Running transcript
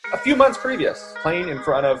a few months previous, playing in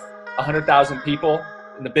front of 100,000 people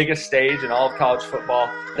in the biggest stage in all of college football.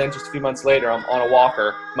 Then just a few months later, I'm on a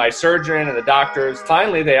walker. My surgeon and the doctors,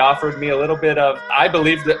 finally, they offered me a little bit of, I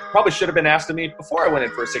believe that probably should have been asked of me before I went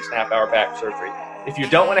in for a 6.5-hour back surgery. If you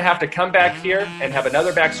don't want to have to come back here and have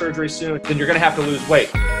another back surgery soon, then you're going to have to lose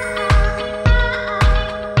weight.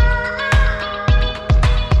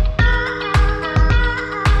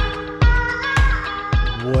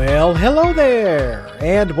 Well, hello there,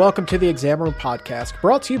 and welcome to the Exam Room Podcast,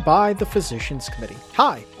 brought to you by the Physicians Committee.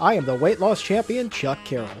 Hi, I am the weight loss champion, Chuck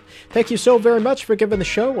Carroll. Thank you so very much for giving the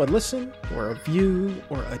show a listen, or a view,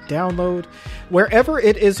 or a download, wherever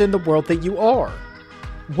it is in the world that you are.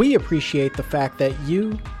 We appreciate the fact that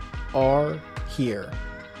you are here.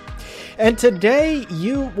 And today,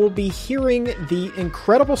 you will be hearing the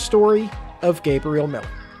incredible story of Gabriel Miller.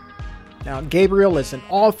 Now, Gabriel is an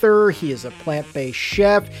author, he is a plant-based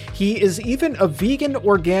chef, he is even a vegan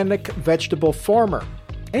organic vegetable farmer,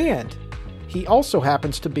 and he also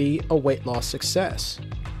happens to be a weight loss success.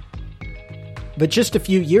 But just a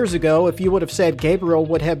few years ago, if you would have said Gabriel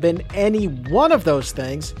would have been any one of those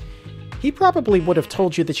things, he probably would have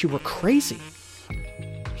told you that you were crazy.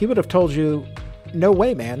 He would have told you, no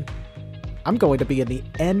way, man, I'm going to be in the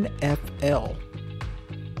NFL.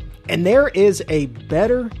 And there is a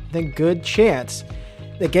better than good chance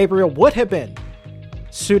that Gabriel would have been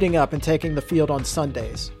suiting up and taking the field on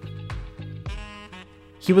Sundays.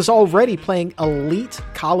 He was already playing elite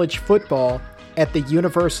college football at the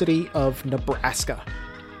University of Nebraska.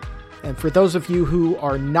 And for those of you who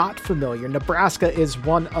are not familiar, Nebraska is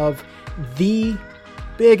one of the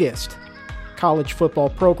biggest college football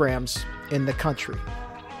programs in the country.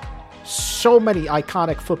 So many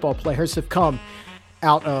iconic football players have come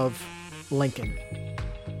out of Lincoln.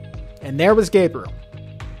 And there was Gabriel,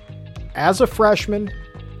 as a freshman,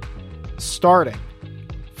 starting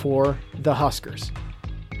for the Huskers.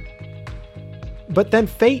 But then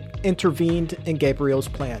fate intervened in Gabriel's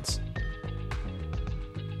plans.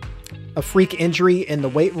 A freak injury in the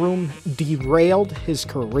weight room derailed his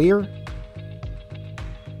career.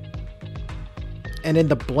 And in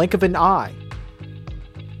the blink of an eye,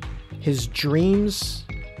 his dreams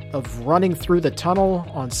of running through the tunnel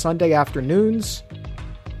on Sunday afternoons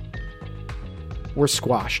were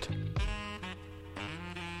squashed.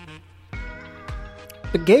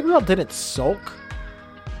 But Gabriel didn't sulk.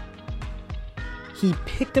 He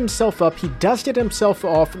picked himself up, he dusted himself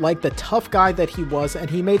off like the tough guy that he was, and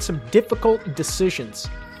he made some difficult decisions.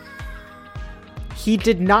 He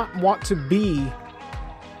did not want to be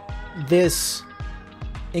this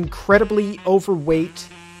incredibly overweight,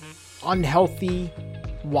 unhealthy,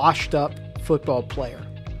 washed up football player.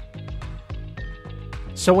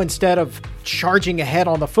 So instead of charging ahead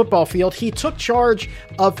on the football field, he took charge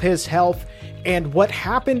of his health, and what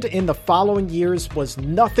happened in the following years was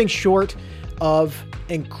nothing short of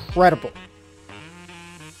incredible.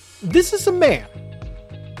 This is a man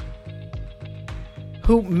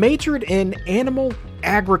who majored in animal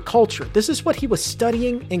agriculture. This is what he was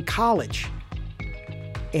studying in college.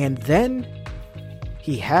 And then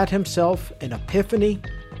he had himself an epiphany,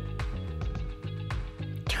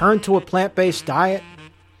 turned to a plant-based diet,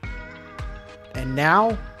 and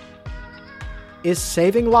now is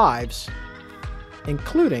saving lives,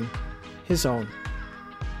 including his own.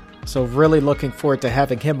 So really looking forward to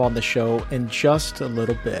having him on the show in just a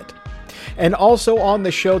little bit. And also on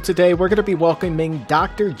the show today, we're going to be welcoming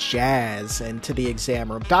Dr. Jazz into the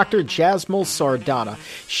exam room. Dr. Jasmine Sardana.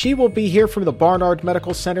 She will be here from the Barnard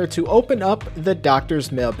Medical Center to open up the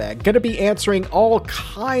doctor's mailbag. Going to be answering all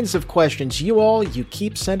kinds of questions. You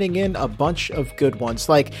keep sending in a bunch of good ones.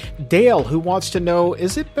 Like Dale, who wants to know,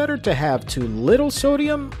 is it better to have too little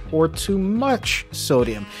sodium or too much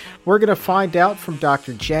sodium? We're going to find out from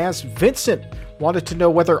Dr. Jazz. Vincent wanted to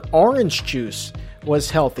know whether orange juice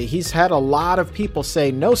was healthy. He's had a lot of people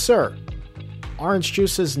say, no, sir, orange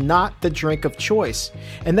juice is not the drink of choice.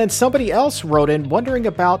 And then somebody else wrote in wondering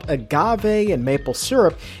about agave and maple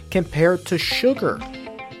syrup compared to sugar.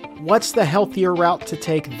 What's the healthier route to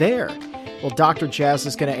take there? Well, Dr. Jazz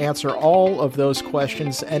is going to answer all of those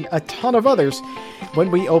questions and a ton of others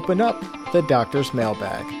when we open up the doctor's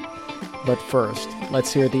mailbag. But first,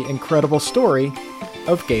 let's hear the incredible story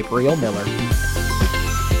of Gabriel Miller.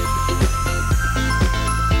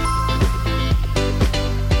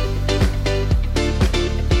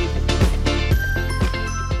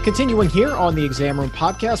 Continuing here on the Exam Room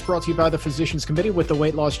Podcast, brought to you by the Physicians Committee with the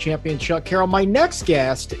weight loss champion, Chuck Carroll. My next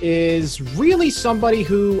guest is really somebody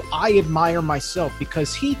who I admire myself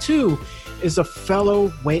because he, too, is a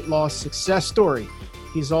fellow weight loss success story.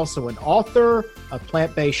 He's also an author, a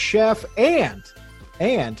plant-based chef, and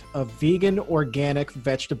and a vegan organic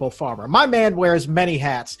vegetable farmer. My man wears many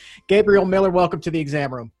hats. Gabriel Miller, welcome to the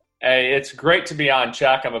exam room. Hey, it's great to be on,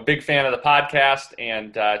 Chuck. I'm a big fan of the podcast,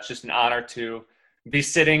 and it's just an honor to be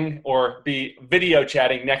sitting or be video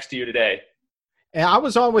chatting next to you today. And I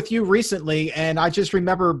was on with you recently, and I just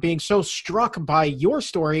remember being so struck by your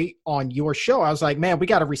story on your show. I was like, man, we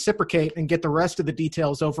got to reciprocate and get the rest of the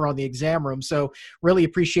details over on the exam room. So really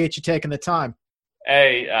appreciate you taking the time.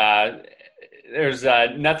 Hey, there's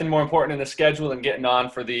nothing more important in the schedule than getting on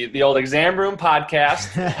for the old exam room podcast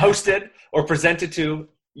hosted or presented to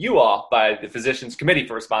you all by the Physicians Committee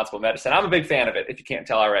for Responsible Medicine. I'm a big fan of it, if you can't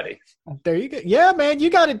tell already. There you go. Yeah, man, you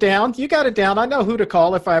got it down. I know who to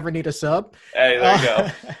call if I ever need a sub. Hey, there you go.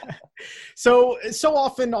 So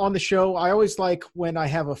often on the show, I always like when I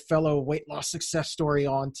have a fellow weight loss success story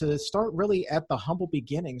on to start really at the humble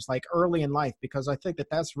beginnings, like early in life, because I think that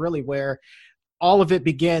that's really where all of it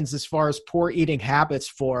begins as far as poor eating habits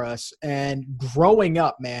for us. And growing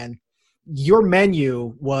up, man, your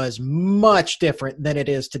menu was much different than it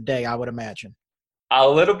is today, I would imagine. A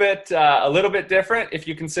little bit different if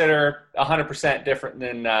you consider 100% different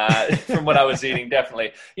than from what I was eating,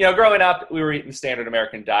 definitely. You know, growing up, we were eating the standard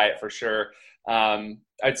American diet for sure.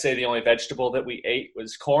 I'd say the only vegetable that we ate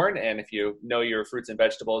was corn. And if you know your fruits and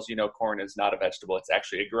vegetables, you know corn is not a vegetable. It's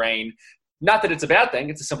actually a grain. Not that it's a bad thing.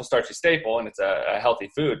 It's a simple starchy staple, and it's a healthy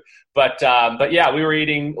food. But yeah, we were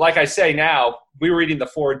eating, like I say now, we were eating the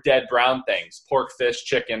 4 dead brown things: pork, fish,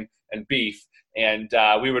 chicken, and beef. And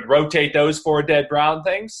we would rotate those 4 dead brown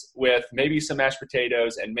things with maybe some mashed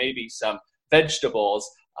potatoes and maybe some vegetables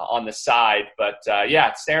on the side. But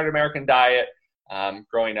yeah, standard American diet,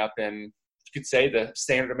 growing up in, you could say, the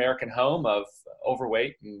standard American home of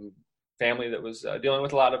overweight and family that was dealing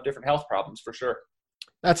with a lot of different health problems for sure.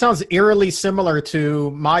 That sounds eerily similar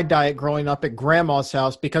to my diet growing up at grandma's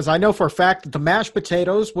house, because I know for a fact that the mashed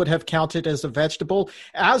potatoes would have counted as a vegetable,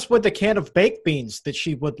 as would the can of baked beans that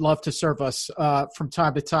she would love to serve us from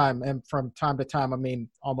time to time. And from time to time, I mean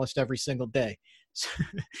almost every single day.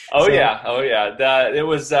 Yeah. It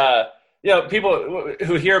was, people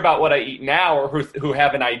who hear about what I eat now, or who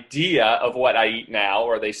have an idea of what I eat now,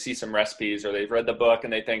 or they see some recipes, or they've read the book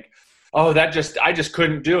and they think, oh, I just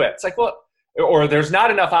couldn't do it. It's like, well, or there's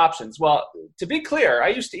not enough options. Well, to be clear, I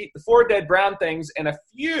used to eat the 4 dead brown things and a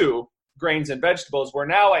few grains and vegetables, where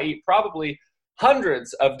now I eat probably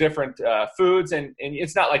hundreds of different foods. And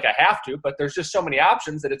it's not like I have to, but there's just so many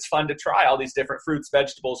options that it's fun to try all these different fruits,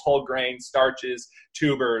 vegetables, whole grains, starches,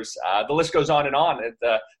 tubers. The list goes on and on.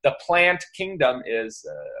 The plant kingdom is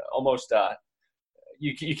almost,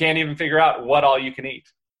 you can't even figure out what all you can eat.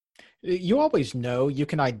 You always know, you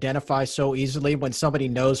can identify so easily when somebody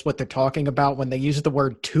knows what they're talking about when they use the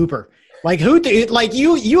word tuber. Like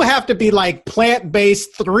you have to be like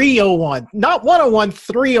plant-based 301, not 101,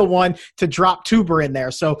 301 to drop tuber in there.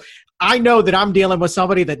 So I know that I'm dealing with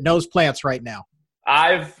somebody that knows plants right now.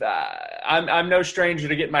 I'm no stranger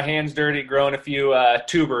to getting my hands dirty growing a few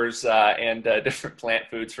tubers and different plant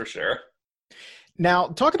foods for sure. Now,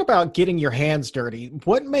 talking about getting your hands dirty,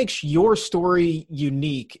 what makes your story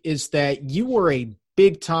unique is that you were a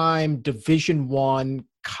big-time Division I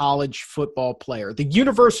college football player, the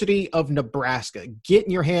University of Nebraska,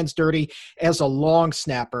 getting your hands dirty as a long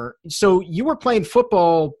snapper. So you were playing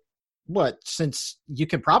football, since you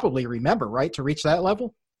can probably remember, right, to reach that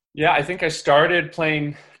level? Yeah, I think I started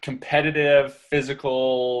playing competitive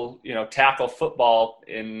physical, tackle football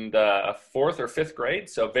in the 4th or 5th grade.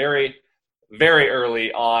 So very, very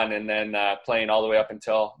early on, and then playing all the way up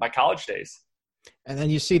until my college days. And then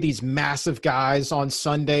you see these massive guys on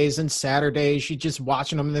Sundays and Saturdays. You're just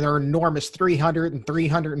watching them, and they're enormous, 300 and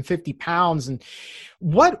 350 pounds. And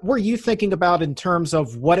what were you thinking about in terms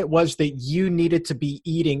of what it was that you needed to be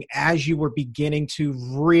eating as you were beginning to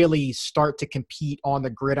really start to compete on the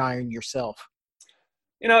gridiron yourself?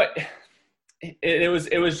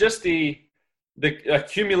 It was just the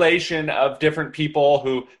accumulation of different people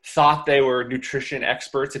who thought they were nutrition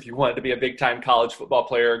experts. If you wanted to be a big-time college football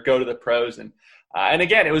player, go to the pros. And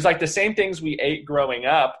again, it was like the same things we ate growing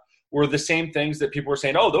up were the same things that people were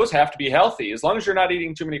saying, oh, those have to be healthy. As long as you're not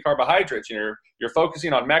eating too many carbohydrates, you're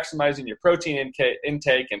focusing on maximizing your protein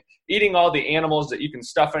intake and eating all the animals that you can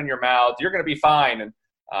stuff in your mouth, you're going to be fine. And,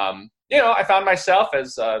 I found myself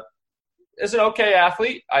as an okay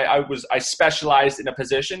athlete. I specialized in a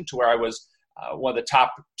position to where I was one of the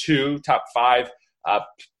top 5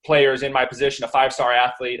 players in my position, a 5-star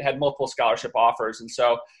athlete, had multiple scholarship offers. And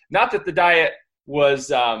so not that the diet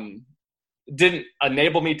didn't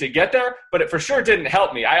enable me to get there, but it for sure didn't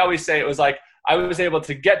help me. I always say it was like I was able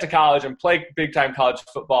to get to college and play big-time college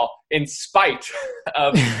football in spite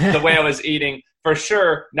of the way I was eating, for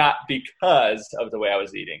sure, not because of the way I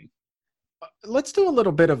was eating. Let's do a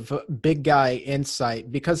little bit of big guy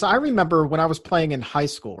insight, because I remember when I was playing in high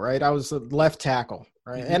school, right? I was a left tackle,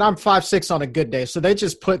 right? Mm-hmm. And I'm 5'6" on a good day. So they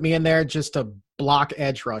just put me in there just to block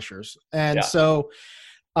edge rushers. And so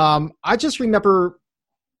I just remember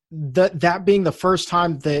that being the first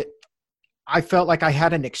time that I felt like I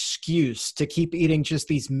had an excuse to keep eating just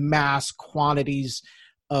these mass quantities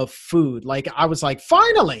of food. Like I was like,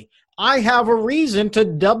 finally, I have a reason to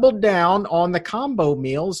double down on the combo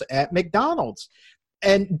meals at McDonald's.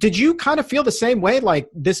 And did you kind of feel the same way? Like,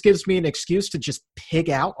 this gives me an excuse to just pig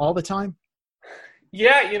out all the time?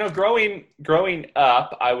 Yeah, growing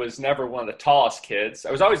up, I was never one of the tallest kids.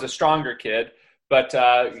 I was always a stronger kid, but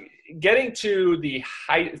getting to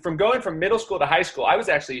from going from middle school to high school, I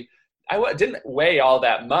didn't weigh all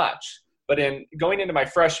that much. But in going into my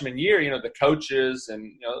freshman year, the coaches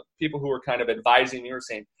and people who were kind of advising me were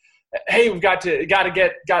saying, "Hey, we've got to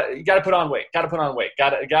put on weight. Got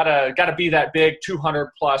to be that big,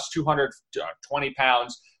 200 plus, 220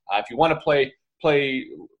 pounds if you want to play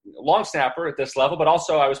long snapper at this level." But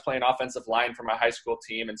also, I was playing offensive line for my high school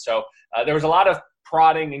team, and so there was a lot of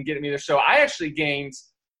prodding and getting me there. So I actually gained.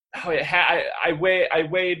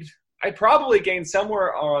 I probably gained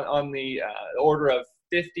somewhere on the order of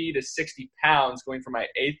 50 to 60 pounds going from my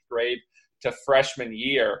 8th grade to freshman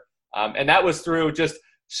year, and that was through just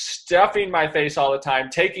stuffing my face all the time,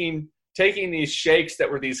 taking these shakes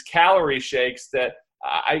that were these calorie shakes that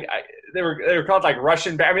they were called like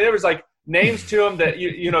Russian. I mean, there was like names to them that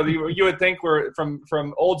you would think were from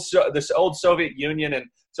this old Soviet Union, and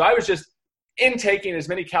so I was just intaking as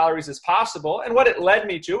many calories as possible. And what it led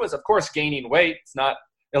me to was, of course, gaining weight. It's not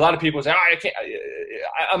a lot of people say, "Oh, I can't."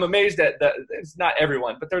 I'm amazed that it's not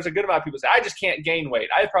everyone, but there's a good amount of people say, "I just can't gain weight.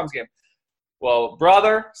 I have problems getting." Well,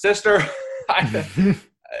 brother, sister,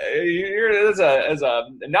 it's a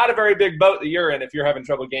not a very big boat that you're in if you're having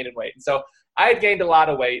trouble gaining weight. And so I had gained a lot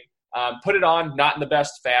of weight, put it on not in the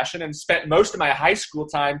best fashion, and spent most of my high school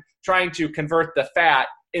time trying to convert the fat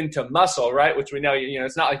into muscle, right? Which we know,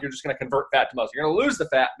 it's not like you're just going to convert fat to muscle. You're going to lose the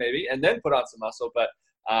fat maybe and then put on some muscle. But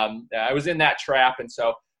I was in that trap. And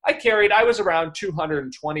so I was around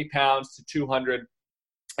 220 pounds to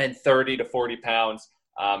 230 to 40 pounds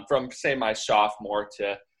from, say, my sophomore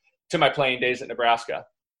to my playing days at Nebraska.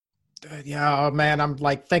 Yeah, oh man, I'm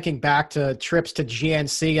like thinking back to trips to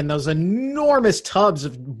GNC and those enormous tubs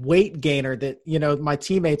of weight gainer that, my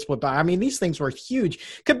teammates would buy. I mean, these things were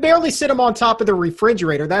huge. Could barely sit them on top of the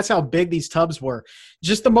refrigerator. That's how big these tubs were.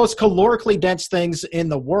 Just the most calorically dense things in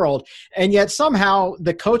the world. And yet somehow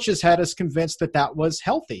the coaches had us convinced that was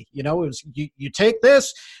healthy. It was you take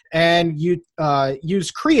this and you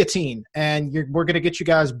use creatine and we're going to get you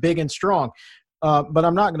guys big and strong. But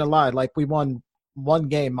I'm not going to lie, like we won one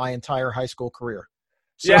game my entire high school career.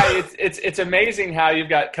 So. Yeah, it's amazing how you've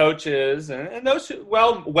got coaches and those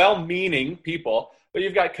well-meaning people, but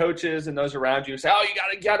you've got coaches and those around you who say, "Oh,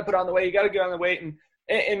 you got to put on the weight, you got to get on the weight,"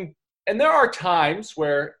 and there are times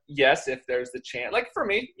where, yes, if there's the chance, like for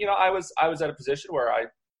me, I was at a position where I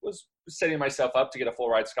was setting myself up to get a full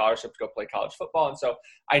ride scholarship to go play college football, and so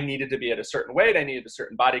I needed to be at a certain weight, I needed a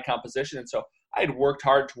certain body composition, and so I had worked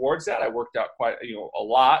hard towards that. I worked out quite a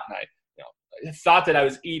lot, and I thought that I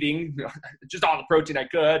was eating just all the protein I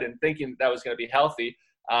could and thinking that was going to be healthy.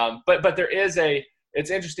 But there is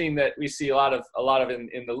it's interesting that we see a lot of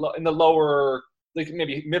in the lower, like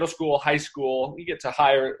maybe middle school, high school, you get to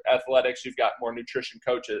higher athletics, you've got more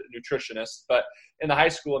nutritionists, but in the high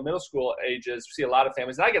school and middle school ages, we see a lot of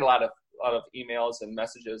families, and I get a lot of emails and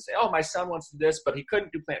messages saying, "Oh, my son wants to do this, but he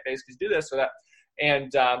couldn't do plant-based because do this or that."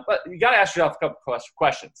 And, but you got to ask yourself a couple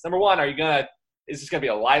questions. Number one, is this going to be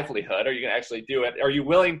a livelihood? Are you going to actually do it? Are you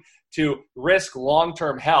willing to risk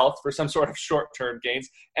long-term health for some sort of short-term gains?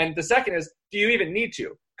 And the second is, do you even need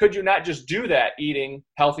to? Could you not just do that eating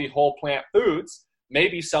healthy whole plant foods,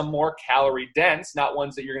 maybe some more calorie dense, not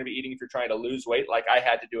ones that you're going to be eating if you're trying to lose weight like I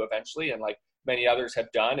had to do eventually and like many others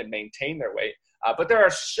have done and maintain their weight. But there are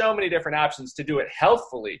so many different options to do it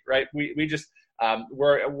healthfully, right? We just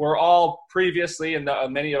we're all previously, and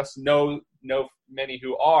many of us know many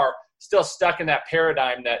who are still stuck in that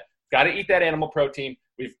paradigm that got to eat that animal protein.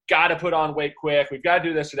 We've got to put on weight quick. We've got to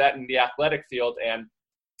do this or that in the athletic field. And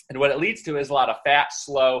what it leads to is a lot of fat,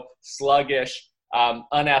 slow, sluggish,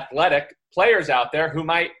 unathletic players out there who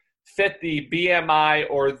might fit the BMI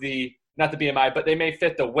or not the BMI, but they may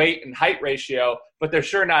fit the weight and height ratio, but they're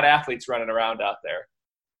sure not athletes running around out there.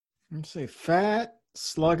 Let's see, fat,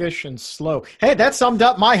 sluggish, and slow. Hey, that summed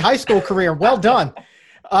up my high school career. Well done.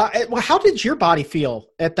 Well, how did your body feel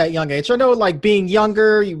at that young age? I know, like, being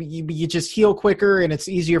younger, you just heal quicker and it's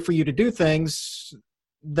easier for you to do things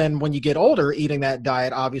than when you get older eating that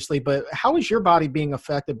diet, obviously. But how is your body being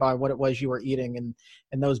affected by what it was you were eating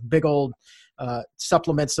and those big old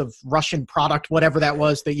supplements of Russian product, whatever that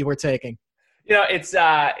was that you were taking? It's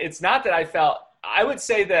not that I would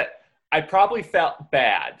say that I probably felt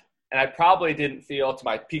bad, and I probably didn't feel to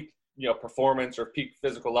my peak, performance or peak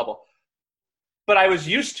physical level. But I was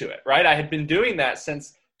used to it, right? I had been doing that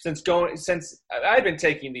since I'd been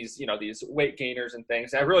taking these weight gainers and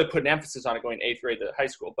things. And I really put an emphasis on it going 8th grade to high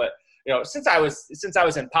school. But since I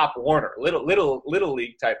was in Pop Warner, little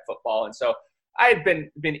league type football, and so I had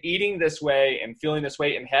been eating this way and feeling this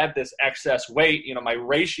way and had this excess weight. My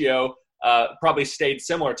ratio probably stayed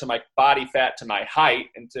similar to my body fat to my height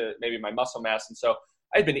and to maybe my muscle mass. And so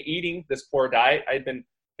I'd been eating this poor diet. I'd been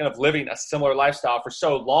kind of living a similar lifestyle for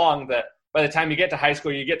so long that by the time you get to high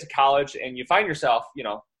school, you get to college, and you find yourself,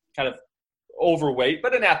 kind of overweight,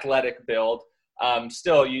 but an athletic build.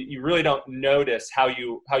 Still, you really don't notice how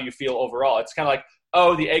you feel overall. It's kind of like,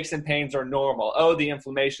 oh, the aches and pains are normal. Oh, the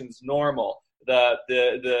inflammation's normal. The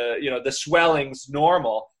swelling's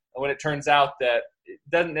normal. And when it turns out that it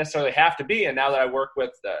doesn't necessarily have to be. And now that I work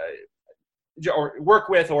with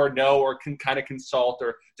or know or can kind of consult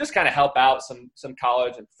or just kind of help out some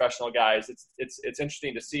college and professional guys, it's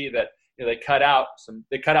interesting to see that they cut out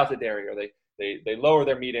the dairy, or they lower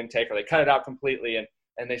their meat intake, or they cut it out completely, and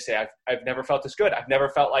they say I've never felt this good. I've never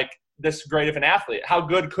felt like this great of an athlete. How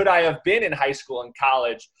good could I have been in high school and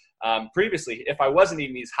college previously if I wasn't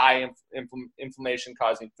eating these high inflammation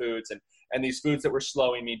causing foods and these foods that were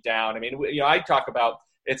slowing me down? I mean, I talk about,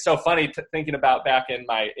 it's so funny thinking about back in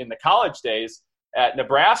the college days at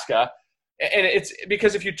Nebraska, and it's interesting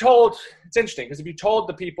because if you told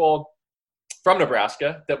the people from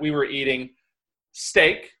Nebraska that we were eating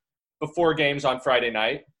steak before games on Friday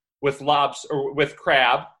night with lobster or with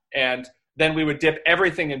crab, and then we would dip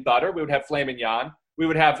everything in butter. We would have filet mignon. We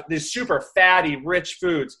would have these super fatty, rich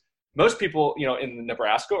foods. Most people, in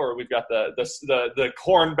Nebraska, or we've got the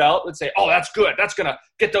Corn Belt, would say, "Oh, that's good. That's gonna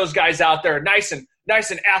get those guys out there nice and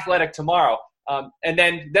athletic tomorrow." And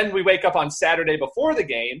then we wake up on Saturday before the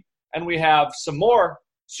game, and we have some more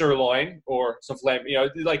sirloin or some filet,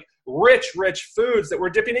 like rich foods that we're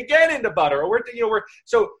dipping again into butter, or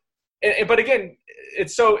but again,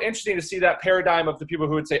 it's so interesting to see that paradigm of the people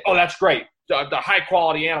who would say, "Oh, that's great, the high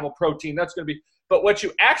quality animal protein, that's going to be." But what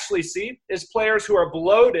you actually see is players who are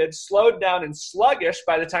bloated, slowed down, and sluggish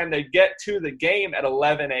by the time they get to the game at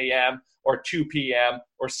 11 a.m. or 2 p.m.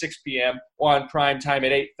 or 6 p.m. or on prime time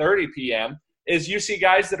at 8:30 p.m. is you see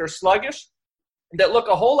guys that are sluggish that look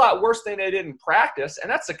a whole lot worse than they did in practice,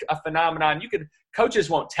 and that's a phenomenon. Coaches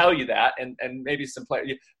won't tell you that, and maybe some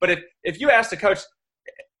players. But if you ask the coach,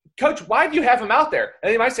 why do you have him out there?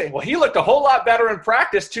 And they might say, well, he looked a whole lot better in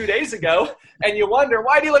practice 2 days ago. And you wonder,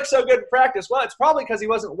 why do he look so good in practice? Well, it's probably because he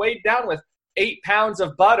wasn't weighed down with 8 pounds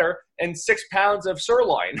of butter and 6 pounds of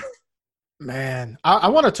sirloin. Man, I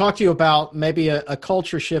want to talk to you about maybe a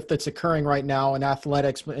culture shift that's occurring right now in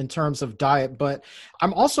athletics in terms of diet, but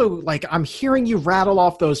I'm also I'm hearing you rattle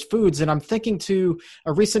off those foods, and I'm thinking to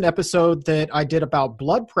a recent episode that I did about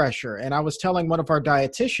blood pressure, and I was telling one of our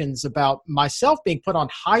dietitians about myself being put on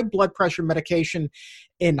high blood pressure medication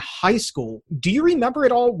in high school. Do you remember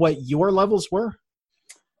at all what your levels were?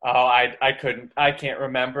 Oh, I can't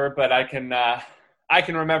remember, but I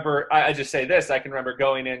can remember, I just say this, I can remember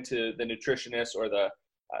going into the nutritionist, or the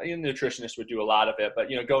nutritionist would do a lot of it, but,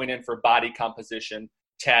 going in for body composition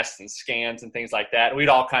tests and scans and things like that. And we'd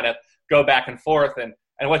all kind of go back and forth. And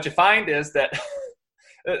what you find is that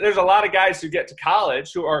there's a lot of guys who get to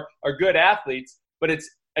college who are good athletes, but it's,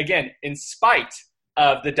 again, in spite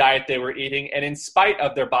of the diet they were eating and in spite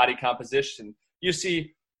of their body composition. You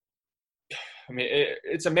see,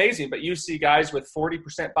 it's amazing, but you see guys with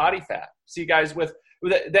 40% body fat. See guys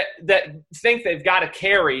that think they've got to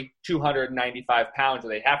carry 295 pounds, or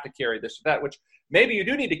they have to carry this or that, which maybe you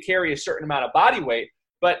do need to carry a certain amount of body weight.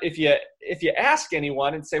 But if you ask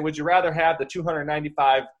anyone and say, would you rather have the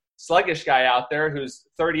 295 sluggish guy out there who's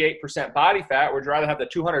 38% body fat, or would you rather have the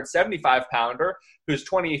 275 pounder who's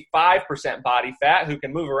 25% body fat, who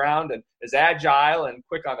can move around and is agile and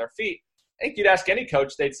quick on their feet? I think you'd ask any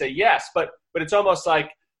coach, they'd say yes, but it's almost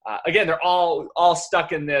like, again, they're all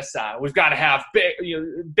stuck in this, we've got to have big.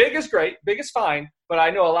 Big is great, big is fine, but I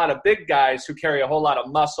know a lot of big guys who carry a whole lot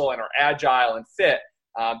of muscle and are agile and fit,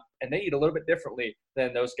 and they eat a little bit differently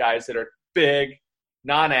than those guys that are big,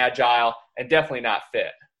 non-agile, and definitely not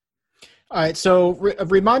fit. All right, so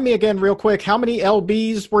remind me again real quick, how many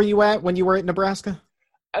LBs were you at when you were at Nebraska?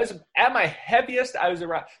 I was at my heaviest. I was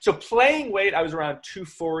around, so playing weight, I was around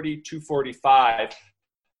 240, 245.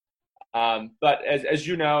 But as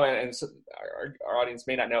you know, and so our audience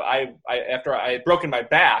may not know, I after I had broken my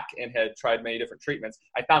back and had tried many different treatments,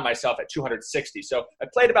 I found myself at 260. So I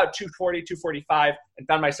played about 240, 245, and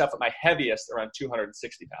found myself at my heaviest around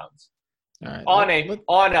 260 pounds. All right,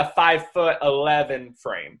 On a 5'11"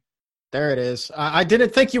 frame. There it is. I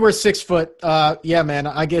didn't think you were 6 foot. Yeah, man,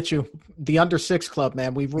 I get you. The under 6 club,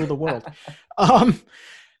 man. We rule the world.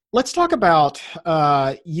 Let's talk about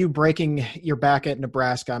you breaking your back at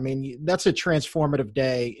Nebraska. I mean, that's a transformative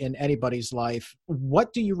day in anybody's life.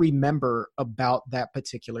 What do you remember about that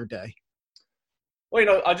particular day?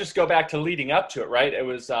 Well, I'll just go back to leading up to it, right? It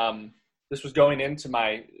was this was going into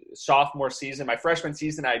my sophomore season, my freshman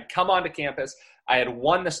season. I had come onto campus. I had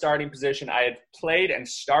won the starting position. I had played and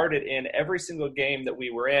started in every single game that we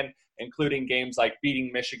were in, including games like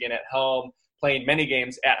beating Michigan at home, playing many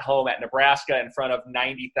games at home at Nebraska in front of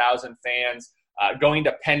 90,000 fans, going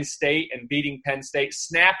to Penn State and beating Penn State,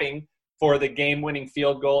 snapping for the game-winning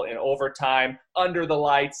field goal in overtime, under the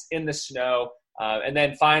lights, in the snow, and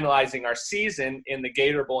then finalizing our season in the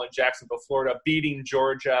Gator Bowl in Jacksonville, Florida, beating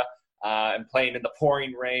Georgia, and playing in the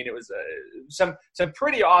pouring rain. It was some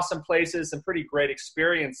pretty awesome places, some pretty great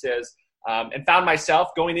experiences, and found myself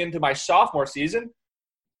going into my sophomore season,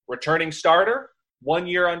 returning starter, 1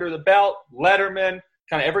 year under the belt, Letterman,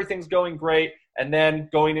 kind of everything's going great, and then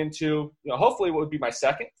going into hopefully what would be my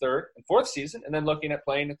second, third, and fourth season, and then looking at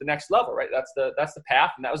playing at the next level. Right, that's the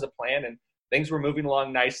path, and that was the plan, and things were moving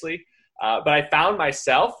along nicely. But I found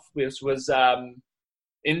myself, this was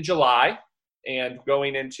in July, and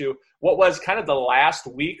going into what was kind of the last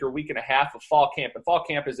week or week and a half of fall camp. And fall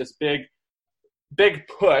camp is this big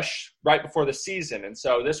push right before the season. And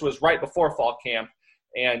so this was right before fall camp.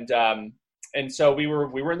 And so we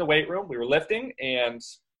were in the weight room, we were lifting, and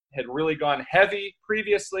had really gone heavy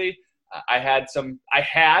previously. I had some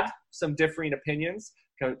differing opinions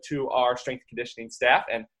to our strength and conditioning staff.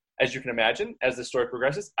 And as you can imagine, as the story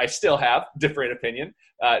progresses, I still have different opinion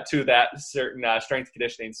to that certain strength and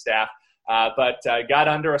conditioning staff. But got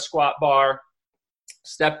under a squat bar,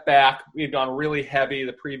 stepped back. We had gone really heavy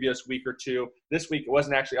the previous week or two. This week it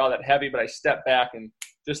wasn't actually all that heavy, but I stepped back, and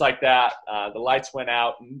just like that, the lights went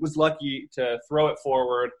out, and was lucky to throw it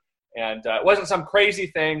forward. And it wasn't some crazy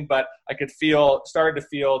thing, but I started to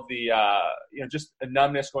feel the just a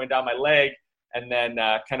numbness going down my leg, and then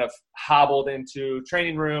kind of hobbled into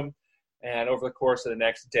training room, and over the course of the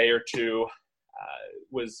next day or two,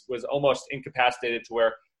 was almost incapacitated to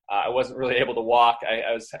where I wasn't really able to walk.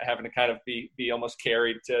 I was having to kind of be almost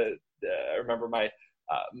carried to. I remember my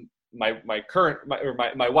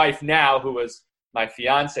wife now, who was my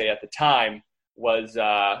fiance at the time, was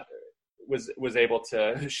able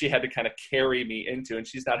to. She had to kind of carry me into, and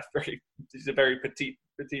she's a very petite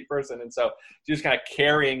person, and so she was kind of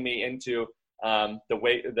carrying me into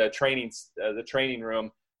the training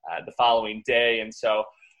room the following day, and so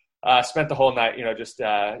spent the whole night, just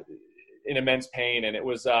in immense pain. And it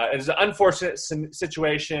was an unfortunate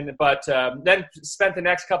situation, but then spent the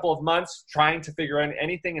next couple of months trying to figure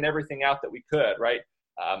anything and everything out that we could, right?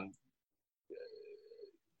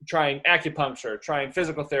 Trying acupuncture, trying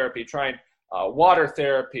physical therapy, trying water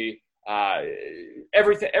therapy,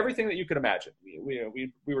 everything that you could imagine.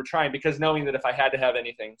 We were trying, because knowing that if I had to have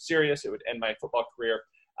anything serious, it would end my football career.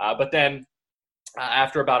 But then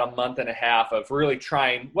after about a month and a half of really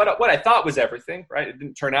trying what I thought was everything, right? It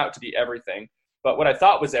didn't turn out to be everything, but what I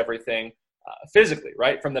thought was everything physically,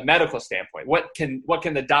 right? From the medical standpoint, what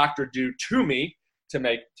can the doctor do to me to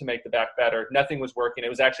make the back better? Nothing was working. It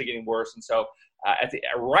was actually getting worse. And so at the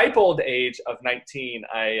ripe old age of 19,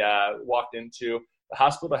 I walked into the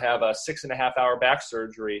hospital to have a 6.5-hour back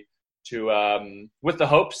surgery with the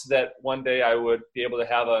hopes that one day I would be able to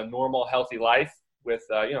have a normal, healthy life with,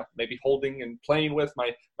 maybe holding and playing with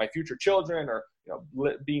my future children, or,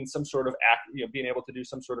 being some sort of being able to do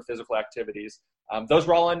some sort of physical activities. Those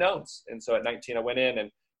were all unknowns. And so at 19, I went in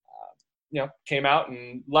and, came out,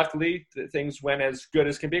 and luckily things went as good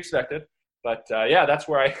as can be expected. But that's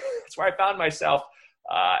where I found myself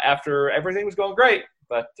after everything was going great.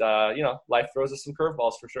 But, life throws us some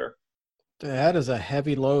curveballs for sure. That is a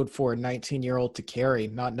heavy load for a 19-year-old to carry,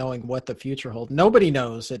 not knowing what the future holds. Nobody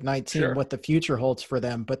knows at 19 Sure. what the future holds for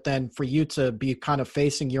them. But then for you to be kind of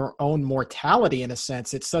facing your own mortality in a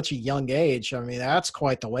sense, it's such a young age. I mean, that's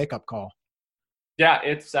quite the wake-up call. Yeah,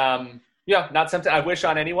 it's not something I wish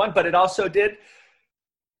on anyone, but it also did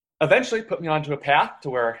eventually put me onto a path to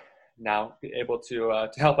where now be able to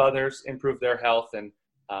help others improve their health, and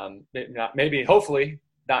hopefully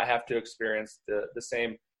not have to experience the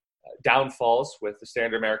same downfalls with the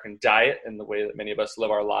standard American diet and the way that many of us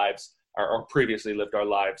live our lives or previously lived our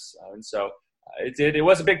lives. And so it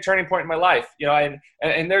was a big turning point in my life,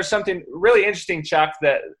 and there's something really interesting, Chuck,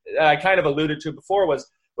 that I kind of alluded to before was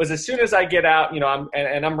as soon as I get out, I'm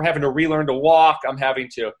having to relearn to walk. I'm having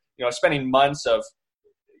to, spending months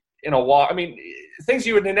in a walk. I mean, things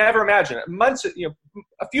you would never imagine. Months,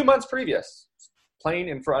 a few months previous, playing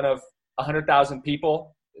in front of 100,000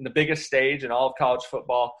 people in the biggest stage in all of college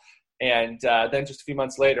football. And then just a few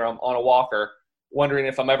months later, I'm on a walker, wondering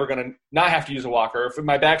if I'm ever going to not have to use a walker, or if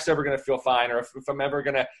my back's ever going to feel fine, or if I'm ever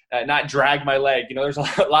going to not drag my leg. There's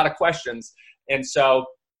a lot of questions. And so,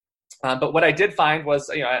 but what I did find was,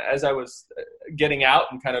 as I was getting out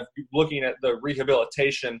and kind of looking at the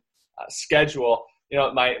rehabilitation schedule,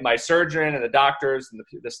 my surgeon and the doctors and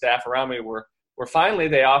the staff around me were finally,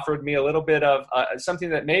 they offered me a little bit of something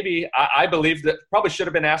that maybe I believe that probably should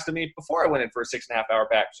have been asked of me before I went in for a 6.5-hour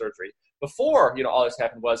back surgery. Before, all this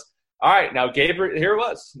happened was, all right, now Gabriel, here it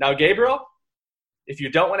was. Now, Gabriel, if you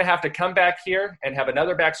don't want to have to come back here and have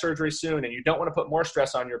another back surgery soon, and you don't want to put more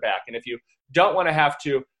stress on your back, and if you don't want to have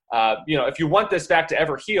to, if you want this back to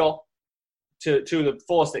ever heal to the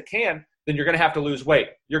fullest it can, then you're going to have to lose weight.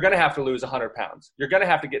 You're going to have to lose 100 pounds. You're going to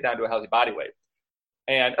have to get down to a healthy body weight.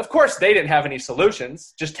 And of course, they didn't have any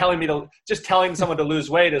solutions. Just telling someone to lose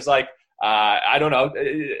weight is like, I don't know,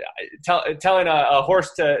 telling a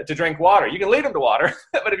horse to drink water. You can lead them to water,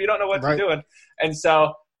 but if you don't know what they're doing. And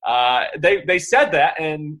so they said that,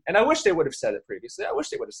 and I wish they would have said it previously. I wish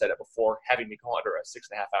they would have said it before having me go under a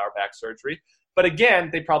 6.5-hour back surgery. But again,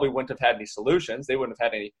 they probably wouldn't have had any solutions. They wouldn't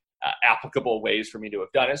have had any applicable ways for me to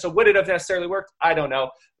have done it. So would it have necessarily worked? I don't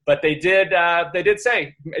know. But they did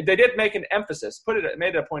make an emphasis, made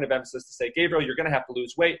it a point of emphasis to say, Gabriel, you're going to have to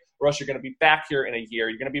lose weight, or else you're going to be back here in a year.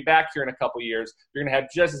 You're going to be back here in a couple years. You're going to have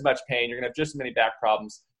just as much pain. You're going to have just as many back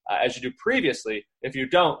problems as you do previously if you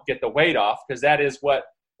don't get the weight off, because that is what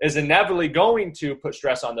is inevitably going to put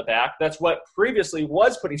stress on the back. That's what previously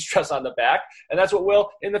was putting stress on the back, and that's what will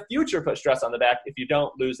in the future put stress on the back if you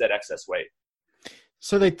don't lose that excess weight.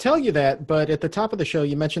 So they tell you that, but at the top of the show,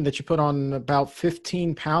 you mentioned that you put on about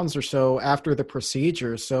 15 pounds or so after the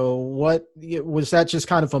procedure. So what was that, just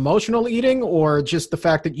kind of emotional eating, or just the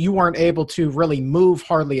fact that you weren't able to really move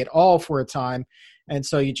hardly at all for a time, and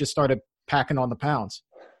so you just started packing on the pounds?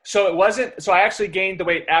 So it wasn't – so I actually gained the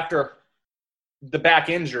weight after the back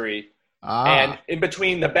injury. And in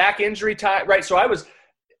between the back injury time – right, so I was –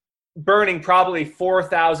 burning probably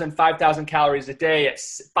 4,000, 5,000 calories a day at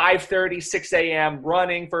 5:30, 6 a.m.,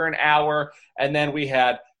 running for an hour. And then we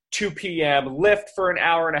had 2 p.m. lift for an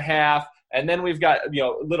hour and a half. And then we've got,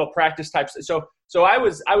 little practice types. So I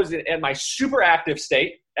was in my super active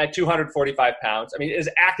state at 245 pounds. I mean, as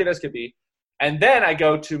active as could be. And then I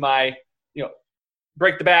go to my,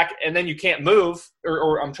 break the back, and then you can't move,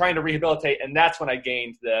 or I'm trying to rehabilitate. And that's when I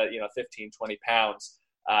gained the, 15, 20 pounds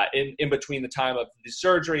in between the time of the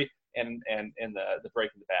surgery and the break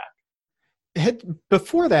in the back.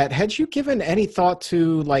 Before that, had you given any thought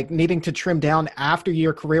to needing to trim down after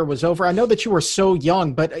your career was over? I know that you were so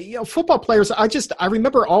young, but football players, I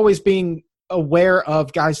remember always being aware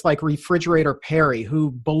of guys like Refrigerator Perry,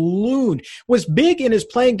 who was big in his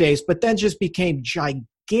playing days, but then just became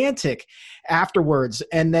gigantic afterwards.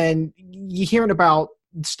 And then you hearing about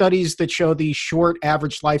studies that show the short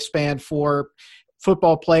average lifespan for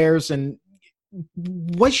football players. And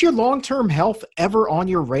was your long-term health ever on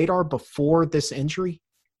your radar before this injury?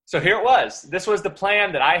 So here it was. This was the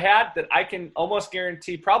plan that I had, that I can almost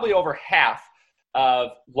guarantee probably over half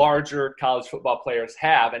of larger college football players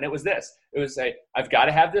have. And it was this. It was I've got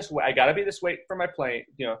to have this weight. I got to be this weight for my playing,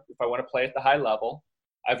 if I want to play at the high level.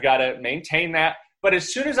 I've got to maintain that. But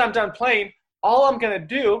as soon as I'm done playing, all I'm going to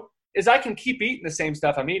do is I can keep eating the same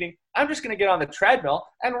stuff I'm eating. I'm just going to get on the treadmill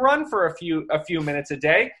and run for a few minutes a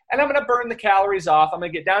day, and I'm going to burn the calories off. I'm going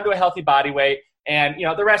to get down to a healthy body weight, and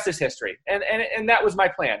the rest is history. And that was my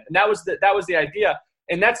plan, and that was the idea,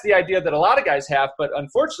 and that's the idea that a lot of guys have. But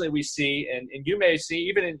unfortunately, we see, and you may see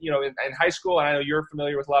even in high school, and I know you're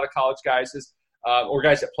familiar with a lot of college guys, or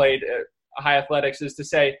guys that played high athletics, is to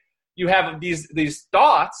say you have these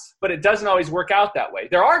thoughts, but it doesn't always work out that way.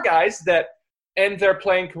 There are guys that end their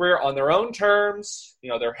playing career on their own terms.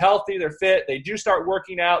 They're healthy, they're fit, they do start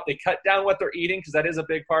working out, they cut down what they're eating, because that is a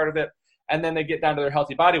big part of it, and then they get down to their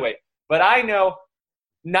healthy body weight. But I know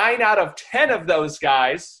 9 out of 10 of those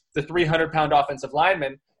guys, the 300-pound offensive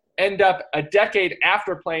linemen, end up a decade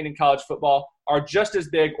after playing in college football, are just as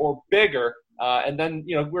big or bigger. And then,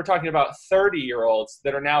 we're talking about 30-year-olds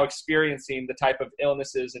that are now experiencing the type of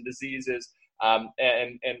illnesses and diseases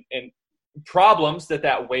and problems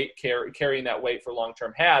that weight carrying that weight for long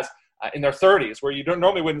term has in their 30s, where you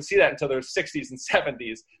normally wouldn't see that until their 60s and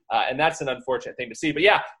 70s, and that's an unfortunate thing to see. But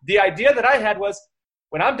yeah, the idea that I had was,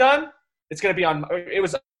 when I'm done, it's going to be on. It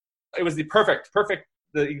was the perfect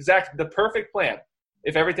plan.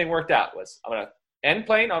 If everything worked out, was I'm going to end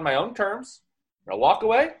playing on my own terms. I'm going to walk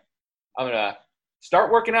away. I'm going to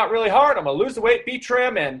start working out really hard. I'm going to lose the weight, be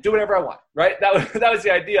trim, and do whatever I want, right? That was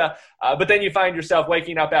the idea. But then you find yourself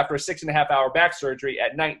waking up after a 6.5-hour back surgery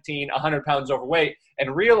at 19, 100 pounds overweight,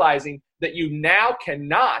 and realizing that you now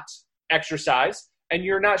cannot exercise, and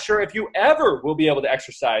you're not sure if you ever will be able to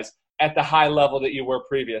exercise at the high level that you were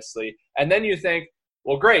previously. And then you think,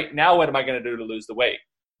 well, great, now what am I going to do to lose the weight?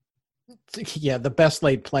 Yeah, the best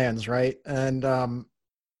laid plans, right? And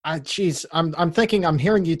I'm thinking, I'm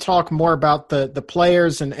hearing you talk more about the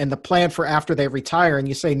players and the plan for after they retire, and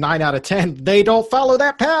you say 9 out of 10 they don't follow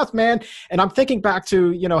that path, man. And I'm thinking back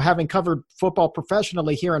to, having covered football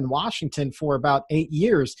professionally here in Washington for about 8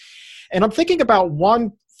 years, and I'm thinking about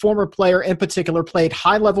one former player in particular, played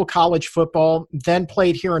high-level college football, then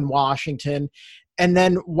played here in Washington, and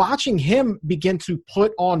then watching him begin to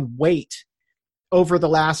put on weight over the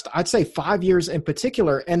last, I'd say 5 years in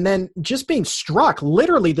particular, and then just being struck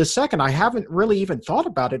literally the second. I haven't really even thought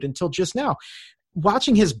about it until just now,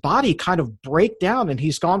 watching his body kind of break down, and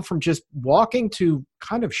he's gone from just walking to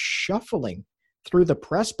kind of shuffling through the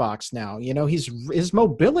press box now. His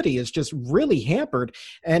mobility is just really hampered,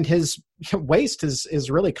 and his waist is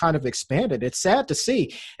really kind of expanded. It's sad to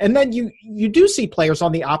see. And then you do see players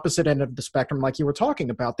on the opposite end of the spectrum, like you were talking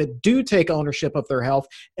about, that do take ownership of their health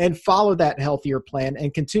and follow that healthier plan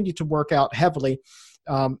and continue to work out heavily.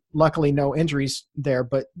 Luckily, no injuries there,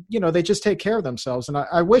 but they just take care of themselves. And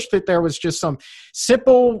I wish that there was just some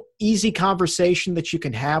simple, easy conversation that you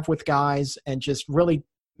can have with guys and just really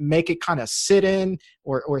make it kind of sit in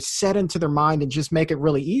or set into their mind and just make it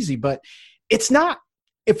really easy. But it's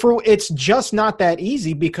just not that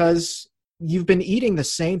easy, because you've been eating the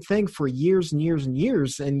same thing for years and years and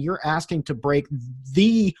years, and you're asking to break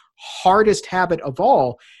the hardest habit of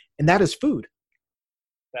all, and that is food.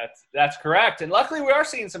 That's correct. And luckily we are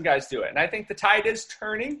seeing some guys do it. And I think the tide is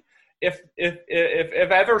turning, if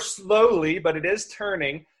ever slowly, but it is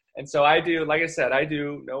turning. And so I do, like I said, I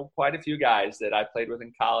do know quite a few guys that I played with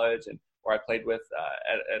in college, or I played with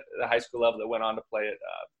at the high school level that went on to play at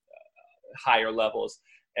higher levels.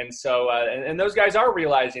 And so, and those guys are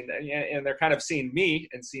realizing that, and they're kind of seeing me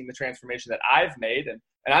and seeing the transformation that I've made. And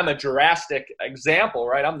I'm a drastic example,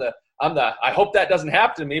 right? I hope that doesn't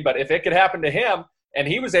happen to me, but if it could happen to him and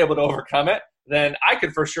he was able to overcome it, then I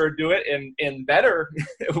could for sure do it in better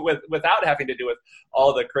without having to do with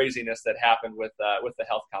all the craziness that happened with the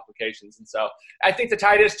health complications. And so I think the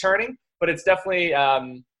tide is turning, but it's definitely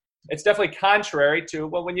contrary to,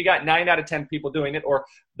 well, when you got 9 out of 10 people doing it, or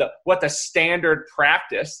what the standard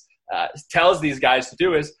practice tells these guys to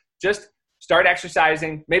do is just start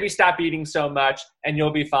exercising, maybe stop eating so much, and you'll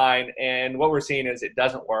be fine. And what we're seeing is it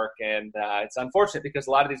doesn't work, and it's unfortunate because a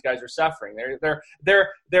lot of these guys are suffering.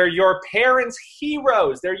 They're your parents'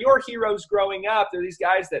 heroes. They're your heroes growing up. They're these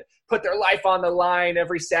guys that put their life on the line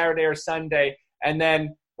every Saturday or Sunday, and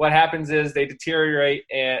then what happens is they deteriorate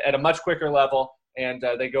at a much quicker level, and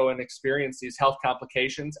they go and experience these health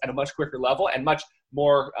complications at a much quicker level and much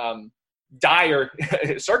more dire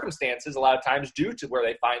circumstances a lot of times due to where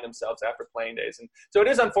they find themselves after playing days. And so it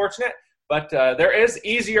is unfortunate, but there is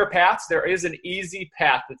easier paths. There is an easy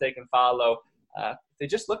path that they can follow. If they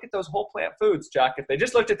just look at those whole plant foods, Chuck, if they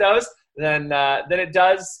just looked at those, then it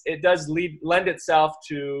does lend itself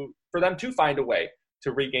for them to find a way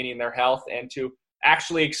to regaining their health and to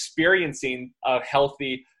actually experiencing a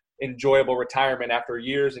healthy, enjoyable retirement after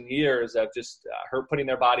years and years of just putting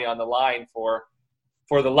their body on the line for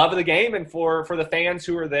the love of the game and for the fans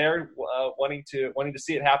who are there wanting to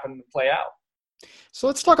see it happen and play out. So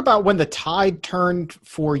let's talk about when the tide turned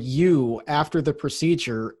for you after the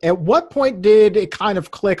procedure. At what point did it kind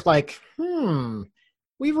of click like,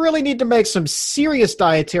 we really need to make some serious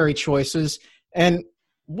dietary choices? And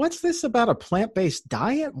what's this about a plant-based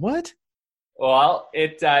diet? What? Well,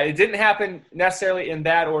 it didn't happen necessarily in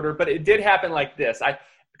that order, but it did happen like this.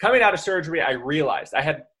 Coming out of surgery, I realized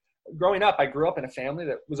growing up, I grew up in a family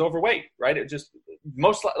that was overweight, right? It just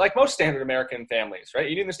most standard American families, right?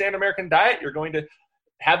 Eating the standard American diet, you're going to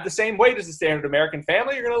have the same weight as the standard American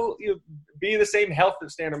family. You're going to be the same health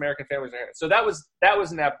that standard American families are. So that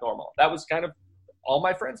wasn't abnormal. That was kind of all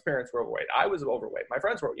my friends' parents were overweight. I was overweight. My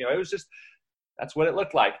friends were, it was just, that's what it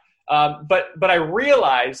looked like. But I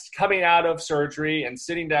realized coming out of surgery and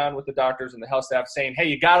sitting down with the doctors and the health staff saying, hey,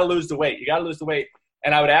 you got to lose the weight. You got to lose the weight.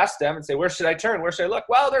 And I would ask them and say, where should I turn? Where should I look?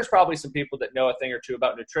 Well, there's probably some people that know a thing or two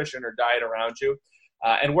about nutrition or diet around you.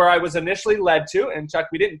 And where I was initially led to, and Chuck,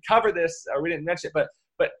 we didn't cover this, or we didn't mention it,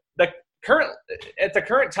 but at the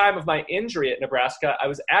current time of my injury at Nebraska, I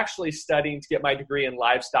was actually studying to get my degree in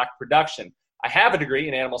livestock production. I have a degree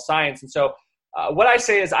in animal science. And so what I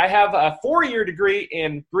say is I have a 4-year degree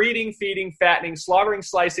in breeding, feeding, fattening, slaughtering,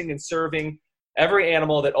 slicing, and serving every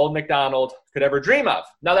animal that old MacDonald could ever dream of.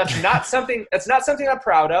 Now, that's not something I'm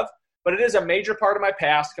proud of, but it is a major part of my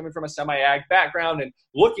past, coming from a semi-ag background and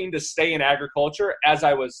looking to stay in agriculture as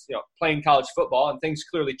I was, playing college football, and things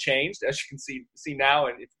clearly changed, as you can see now.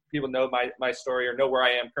 And if people know my story or know where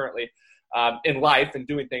I am currently in life and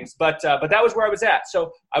doing things, but that was where I was at.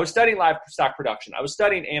 So I was studying livestock production. I was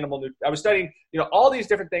studying I was studying, all these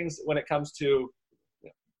different things when it comes to,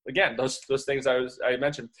 again, those things I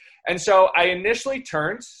mentioned. And so I initially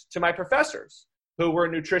turned to my professors, who were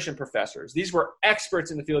nutrition professors. These were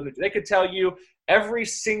experts in the field of nutrition. They could tell you every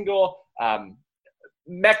single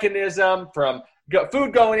mechanism, from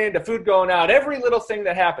food going in to food going out, every little thing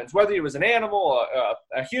that happens, whether it was an animal,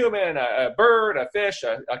 a human, a bird, a fish,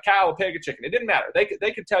 a cow, a pig, a chicken. It didn't matter. They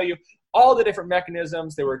could tell you all the different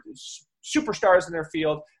mechanisms. They were superstars in their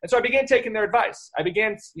field. And so I began taking their advice. I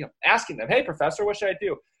began asking them, hey, professor, what should I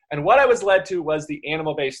do? And what I was led to was the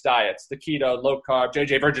animal-based diets, the keto, low-carb,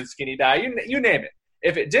 JJ Virgin Skinny diet, you name it.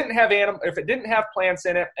 If it didn't have plants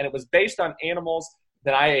in it and it was based on animals,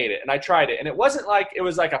 then I ate it and I tried it. And it wasn't like it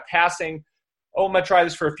was like a passing, oh, I'm going to try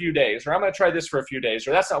this for a few days, or I'm going to try this for a few days,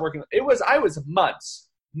 or that's not working. I was months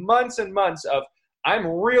and months of, I'm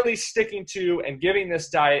really sticking to and giving this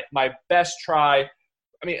diet my best try.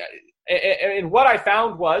 I mean, and what I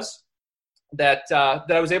found was that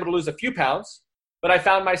I was able to lose a few pounds, but I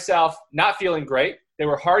found myself not feeling great. They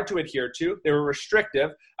were hard to adhere to. They were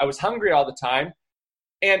restrictive. I was hungry all the time.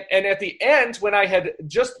 And at the end, when I had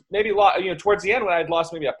just maybe towards the end, when I had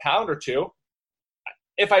lost maybe a pound or two,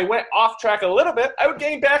 if I went off track a little bit, I would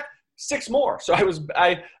gain back 6 more. So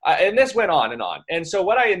and this went on and on. And so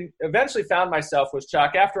what I eventually found myself was,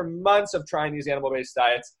 Chuck, after months of trying these animal-based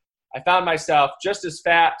diets, I found myself just as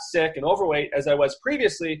fat, sick, and overweight as I was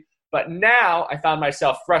previously. But now I found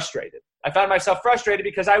myself frustrated. I found myself frustrated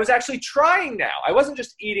because I was actually trying now. I wasn't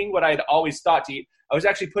just eating what I had always thought to eat. I was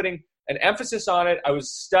actually putting an emphasis on it. I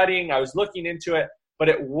was studying. I was looking into it, but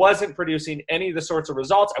it wasn't producing any of the sorts of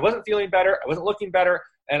results. I wasn't feeling better. I wasn't looking better.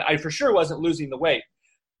 And I for sure wasn't losing the weight.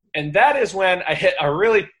 And that is when I hit a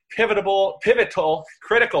really pivotal,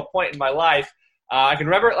 critical point in my life. I can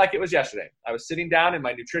remember it like it was yesterday. I was sitting down in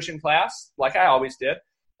my nutrition class, like I always did.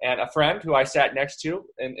 And a friend who I sat next to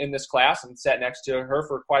in this class, and sat next to her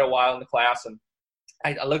for quite a while in the class. And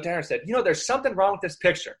I looked at her and said, there's something wrong with this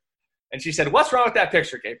picture. And she said, what's wrong with that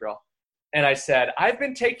picture, Gabriel? And I said, I've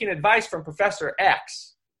been taking advice from Professor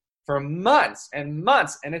X for months and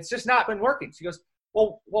months, and it's just not been working. She goes,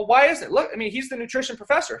 well, why is it? Look, I mean, he's the nutrition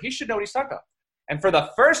professor. He should know what he's talking about. And for the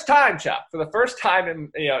first time, Chuck,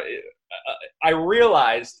 I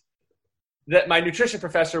realized that my nutrition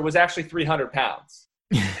professor was actually 300 pounds.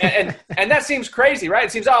 and that seems crazy, right?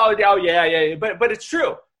 It seems, yeah. But it's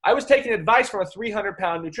true. I was taking advice from a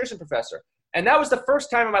 300-pound nutrition professor. And that was the first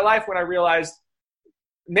time in my life when I realized,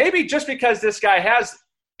 maybe just because this guy has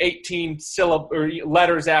 18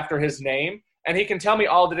 letters after his name, and he can tell me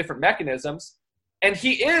all the different mechanisms, and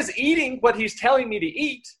he is eating what he's telling me to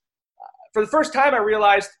eat, for the first time I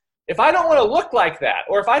realized, if I don't want to look like that,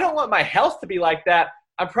 or if I don't want my health to be like that,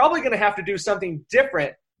 I'm probably going to have to do something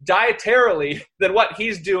different dietarily than what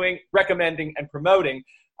he's doing, recommending, and promoting.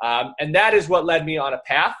 And that is what led me on a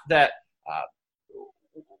path that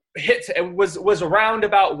was a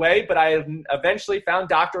roundabout way, but I eventually found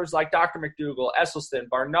doctors like Dr. McDougall, Esselstyn,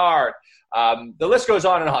 Barnard. The list goes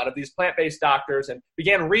on and on of these plant-based doctors, and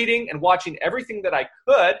began reading and watching everything that I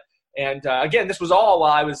could. And again, this was all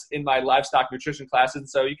while I was in my livestock nutrition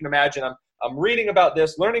classes. So you can imagine I'm reading about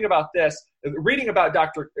this, learning about this, reading about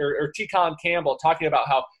Dr. T. Colin Campbell talking about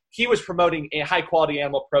how he was promoting a high-quality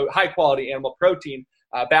animal protein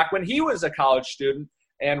back when he was a college student,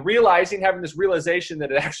 and having this realization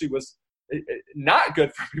that it actually was not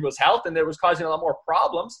good for people's health and that it was causing a lot more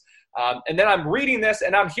problems. And then I'm reading this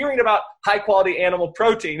and I'm hearing about high-quality animal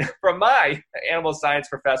protein from my animal science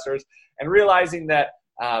professors, and realizing that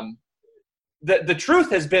the truth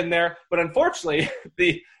has been there, but unfortunately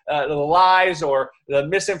the lies or the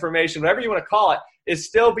misinformation, whatever you want to call it, is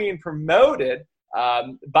still being promoted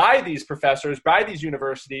by these professors, by these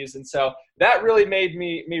universities. And so that really made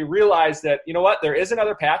me realize that, there is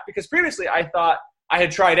another path, because previously I thought I had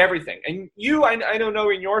tried everything. And you, I know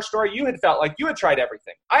knowing your story, you had felt like you had tried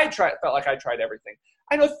everything. Felt like I tried everything.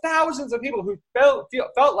 I know thousands of people who felt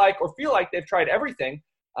like or feel like they've tried everything,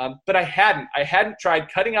 but I hadn't. I hadn't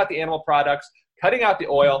tried cutting out the animal products, cutting out the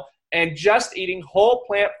oil, and just eating whole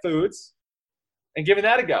plant foods and giving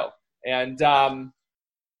that a go. And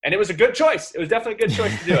it was a good choice. It was definitely a good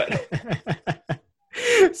choice to do it.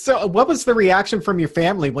 So what was the reaction from your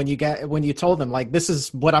family when you told them, like, this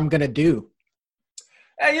is what I'm going to do?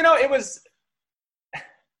 It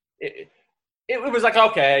was like,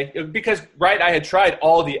 okay, because, right, I had tried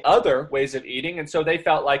all the other ways of eating. And so they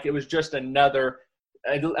felt like it was just another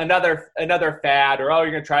fad, or, oh,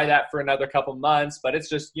 you're going to try that for another couple months, but it's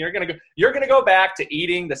just, you're going to go back to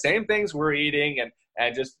eating the same things we're eating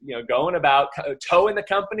and just, going about towing the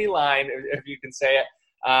company line, if you can say it.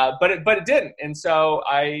 But it didn't. And so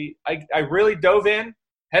I really dove in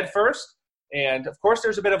head first. And of course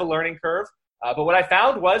there's a bit of a learning curve. But what I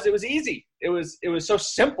found was it was easy. It was so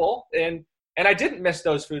simple. And I didn't miss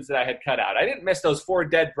those foods that I had cut out. I didn't miss those 4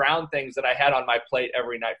 dead brown things that I had on my plate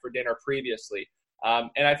every night for dinner previously.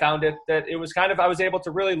 And I found that it was I was able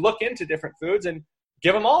to really look into different foods and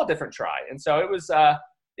give them all a different try. And so it was, I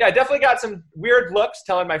definitely got some weird looks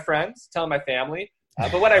telling my friends, telling my family.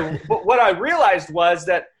 But what I realized was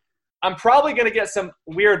that I'm probably going to get some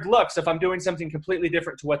weird looks if I'm doing something completely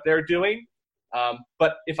different to what they're doing.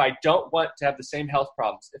 But if I don't want to have the same health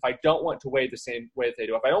problems, if I don't want to weigh the same way that they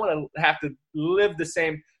do, if I don't want to have to live the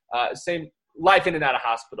same life in and out of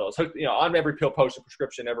hospitals, on every pill, potion,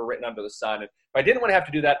 prescription ever written under the sun, and if I didn't want to have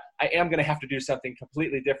to do that, I am going to have to do something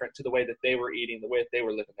completely different to the way that they were eating, the way that they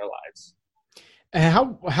were living their lives.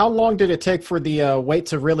 And how long did it take for the weight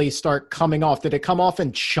to really start coming off? Did it come off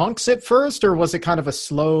in chunks at first, or was it kind of a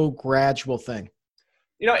slow, gradual thing?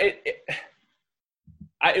 It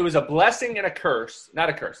was a blessing and a curse. Not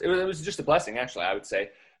a curse. It was just a blessing, actually, I would say,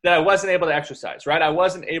 that I wasn't able to exercise, right? I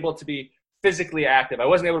wasn't able to be physically active. I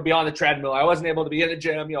wasn't able to be on the treadmill. I wasn't able to be in the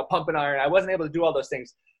gym, pumping iron. I wasn't able to do all those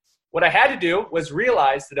things. What I had to do was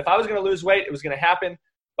realize that if I was going to lose weight, it was going to happen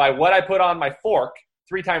by what I put on my fork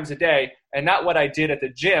 3 times a day, and not what I did at the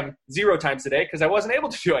gym 0 times a day, because I wasn't able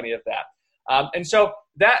to do any of that. And so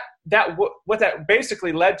what that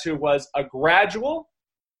basically led to was a gradual,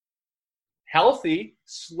 healthy,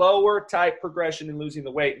 slower type progression in losing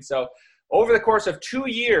the weight. And so over the course of 2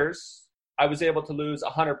 years, I was able to lose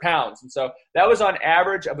 100 pounds. And so that was on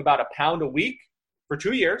average of about a pound a week for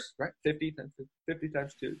 2 years, right? 50 times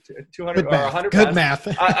 2, 200 or 100 Good pounds. math.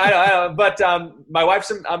 But my wife's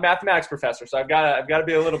a mathematics professor, so I've got to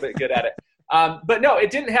be a little bit good at it. But no, it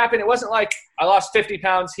didn't happen. It wasn't like I lost 50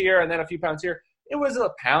 pounds here and then a few pounds here. It was a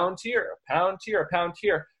pound here, a pound here, a pound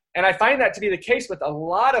here. And I find that to be the case with a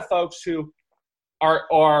lot of folks who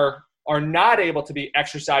are not able to be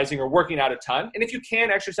exercising or working out a ton. And if you can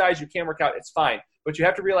exercise, you can work out, it's fine. But you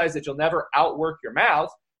have to realize that you'll never outwork your mouth.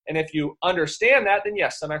 And if you understand that, then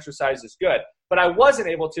yes, some exercise is good. But I wasn't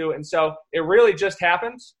able to. And so it really just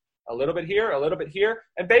happened a little bit here, a little bit here.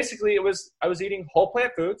 And basically I was eating whole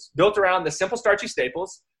plant foods built around the simple starchy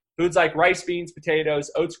staples, foods like rice, beans,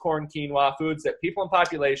 potatoes, oats, corn, quinoa, foods that people in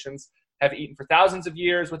populations have eaten for thousands of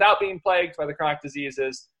years without being plagued by the chronic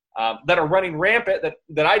diseases that are running rampant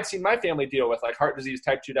that I'd seen my family deal with, like heart disease,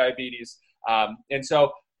 type 2 diabetes. And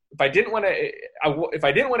so if I didn't want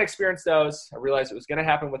to experience those, I realized it was going to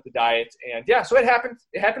happen with the diet. And yeah, so it happened.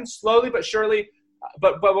 It happened slowly but surely.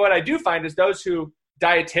 But what I do find is those who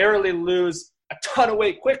dietarily lose a ton of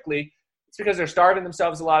weight quickly, it's because they're starving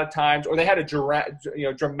themselves a lot of times, or they had a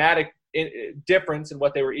dramatic difference in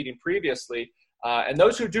what they were eating previously. And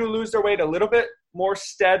those who do lose their weight a little bit more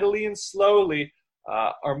steadily and slowly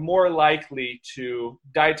are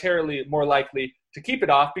dietarily more likely to keep it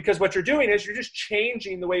off, because what you're doing is you're just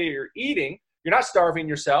changing the way you're eating. You're not starving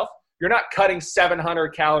yourself. You're not cutting 700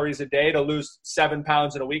 calories a day to lose 7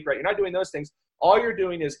 pounds in a week, right? You're not doing those things. All you're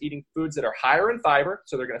doing is eating foods that are higher in fiber,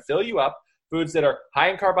 so they're going to fill you up, foods that are high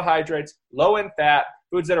in carbohydrates, low in fat,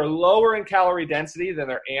 foods that are lower in calorie density than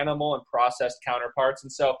their animal and processed counterparts.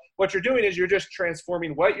 And so what you're doing is you're just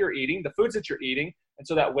transforming what you're eating, the foods that you're eating, and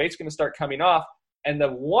so that weight's going to start coming off. And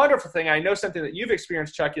the wonderful thing, I know something that you've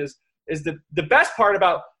experienced, Chuck, is the best part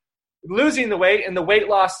about losing the weight and the weight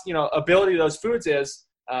loss, ability of those foods is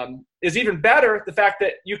even better the fact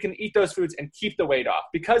that you can eat those foods and keep the weight off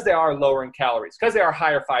because they are lower in calories, because they are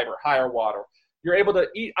higher fiber, higher water. You're able to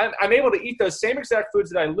eat. I'm able to eat those same exact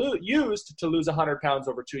foods that I used to lose 100 pounds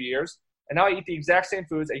over 2 years, and now I eat the exact same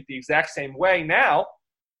foods, I eat the exact same way now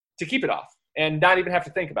to keep it off and not even have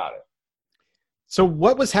to think about it. So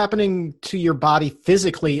what was happening to your body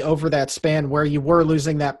physically over that span where you were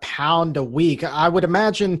losing that pound a week? I would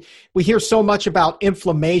imagine we hear so much about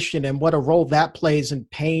inflammation and what a role that plays in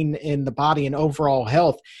pain in the body and overall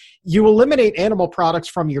health. You eliminate animal products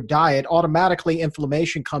from your diet, automatically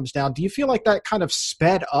inflammation comes down. Do you feel like that kind of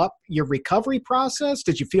sped up your recovery process?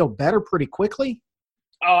 Did you feel better pretty quickly?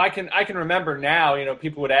 Oh, I can remember now,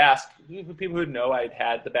 people would ask, people who'd know I'd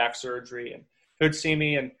had the back surgery and who'd see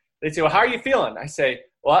me and they'd say, well, how are you feeling? I say,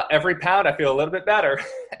 well, every pound I feel a little bit better.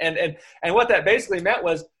 And what that basically meant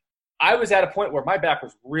was I was at a point where my back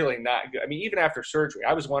was really not good. I mean, even after surgery,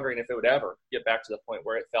 I was wondering if it would ever get back to the point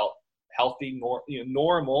where it felt healthy,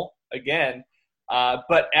 normal again.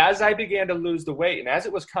 But as I began to lose the weight and as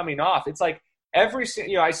it was coming off, it's like I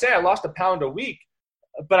say I lost a pound a week,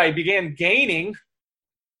 but I began gaining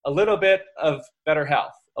a little bit of better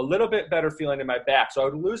health, a little bit better feeling in my back. So I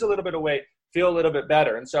would lose a little bit of weight, feel a little bit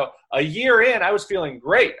better. And so a year in, I was feeling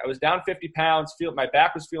great. I was down 50 pounds, my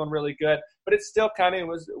back was feeling really good, but it still kind of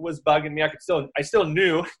was bugging me. I still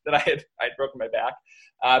knew that I'd broken my back.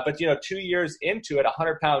 But 2 years into it,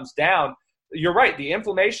 100 pounds down, you're right. The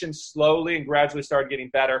inflammation slowly and gradually started getting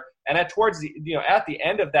better. And at the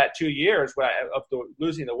end of that 2 years of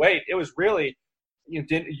losing the weight, it was really, you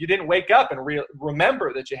didn't wake up and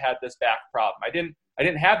remember that you had this back problem. I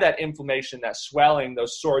didn't have that inflammation, that swelling,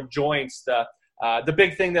 those sore joints. The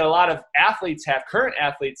big thing that a lot of current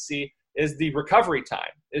athletes see is the recovery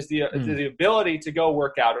time, is the ability to go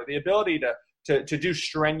work out or the ability to do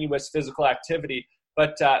strenuous physical activity,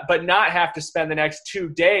 but not have to spend the next 2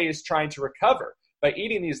 days trying to recover by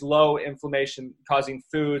eating these low inflammation causing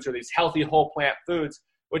foods or these healthy whole plant foods.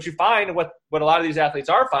 What you find, what a lot of these athletes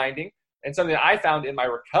are finding, and something that I found in my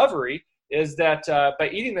recovery is that by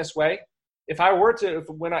eating this way,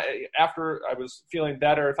 after I was feeling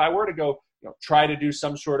better, if I were to go, try to do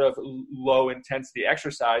some sort of low intensity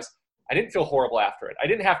exercise, I didn't feel horrible after it. I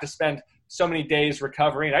didn't have to spend so many days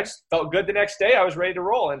recovering. I just felt good the next day. I was ready to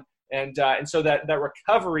roll. And so that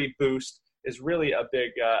recovery boost is really a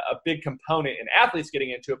big component in athletes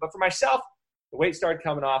getting into it. But for myself, the weight started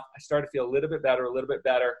coming off. I started to feel a little bit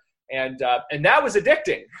better. And that was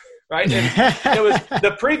addicting. Right. And it was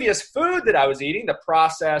the previous food that I was eating, the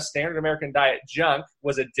processed standard American diet junk,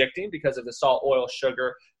 was addicting because of the salt, oil,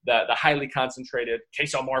 sugar, the highly concentrated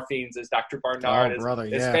casomorphines, as Dr. Barnard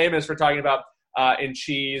is famous for talking about in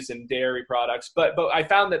cheese and dairy products. But I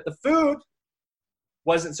found that the food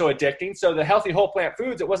wasn't so addicting. So the healthy whole plant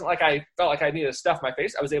foods, it wasn't like I felt like I needed to stuff my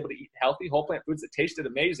face. I was able to eat healthy whole plant foods that tasted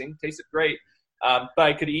amazing, tasted great. But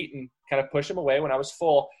I could eat and kind of push them away when I was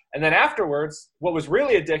full. And then afterwards, what was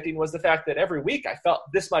really addicting was the fact that every week I felt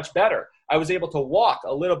this much better. I was able to walk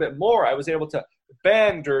a little bit more. I was able to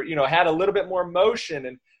bend or, had a little bit more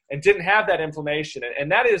motion and didn't have that inflammation.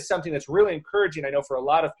 And that is something that's really encouraging, I know, for a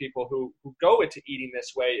lot of people who go into eating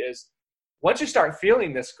this way is once you start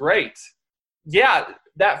feeling this great, yeah,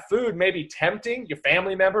 that food may be tempting. Your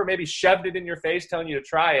family member maybe shoved it in your face telling you to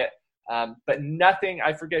try it. But nothing,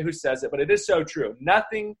 I forget who says it, but it is so true.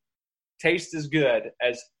 Nothing tastes as good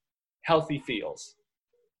as healthy feels.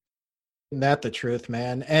 Isn't that the truth,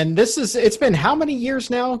 man? And it's been how many years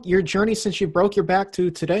now, your journey since you broke your back to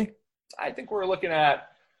today? I think we're looking at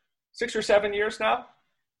 6 or 7 years now.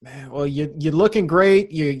 Man, well, you're looking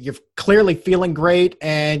great. You're clearly feeling great.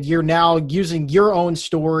 And you're now using your own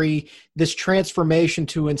story, this transformation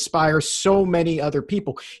to inspire so many other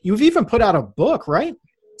people. You've even put out a book, right?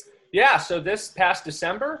 Yeah, so this past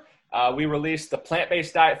December, we released the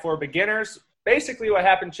Plant-Based Diet for Beginners. Basically what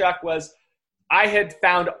happened, Chuck, was I had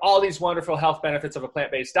found all these wonderful health benefits of a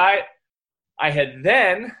plant-based diet. I had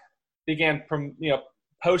then began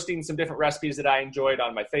posting some different recipes that I enjoyed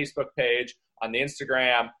on my Facebook page, on the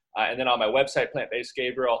Instagram, and then on my website, Plant-Based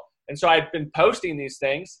Gabriel. And so I'd been posting these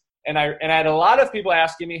things, and I had a lot of people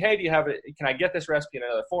asking me, hey, can I get this recipe in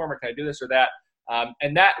another form, or can I do this or that?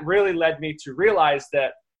 And that really led me to realize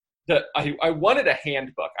that I wanted a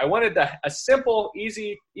handbook. I wanted a simple,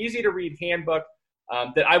 easy to read handbook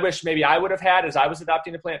that I wish maybe I would have had as I was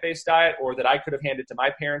adopting a plant-based diet, or that I could have handed to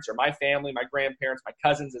my parents or my family, my grandparents, my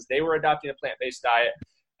cousins as they were adopting a plant-based diet.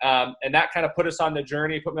 And that kind of put me on the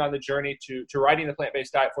journey to writing the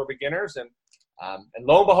Plant-Based Diet for Beginners. And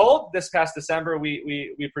lo and behold, this past December,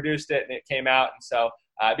 we produced it and it came out. And so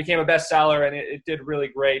it became a bestseller and it did really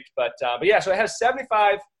great. But yeah, so it has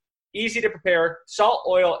 75 easy to prepare, salt,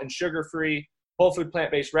 oil, and sugar-free whole food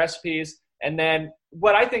plant-based recipes. And then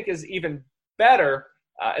what I think is even better,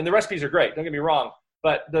 and the recipes are great, don't get me wrong,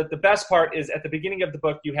 but the best part is at the beginning of the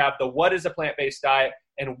book, you have what is a plant-based diet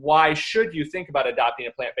and why should you think about adopting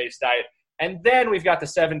a plant-based diet. And then we've got the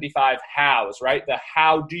 75 hows, right? The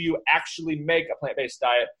how do you actually make a plant-based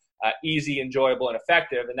diet easy, enjoyable, and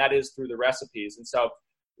effective, and that is through the recipes. And so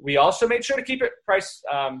we also made sure to keep it price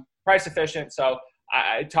efficient. So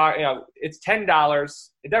I talk, it's $10.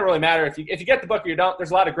 It doesn't really matter if you get the book or you don't.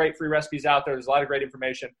 There's a lot of great free recipes out there. There's a lot of great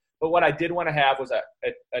information. But what I did want to have was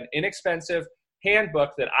an inexpensive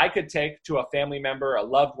handbook that I could take to a family member, a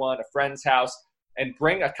loved one, a friend's house, and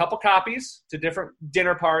bring a couple copies to different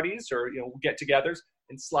dinner parties or get-togethers,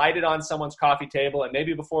 and slide it on someone's coffee table. And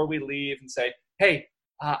maybe before we leave, and say, hey,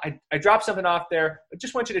 I dropped something off there. I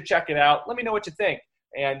just want you to check it out. Let me know what you think.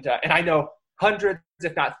 And I know hundreds,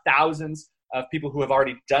 if not thousands, of people who have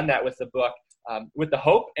already done that with the book, with the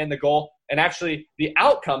hope and the goal, and actually the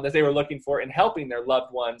outcome that they were looking for in helping their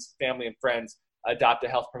loved ones, family, and friends adopt a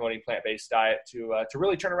health-promoting plant-based diet to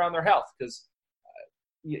really turn around their health. Because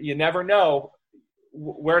you never know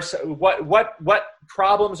what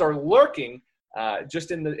problems are lurking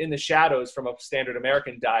just in the shadows from a standard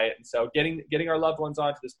American diet. And so getting our loved ones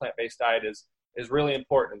onto this plant-based diet is really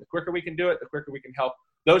important. And the quicker we can do it, the quicker we can help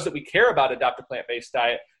those that we care about adopt a plant-based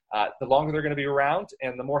diet. The longer they're going to be around,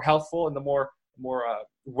 and the more healthful and the more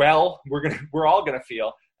well we're all gonna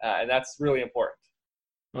feel, and that's really important.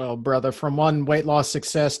 Well, brother, from one weight loss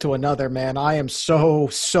success to another, man, I am so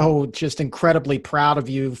just incredibly proud of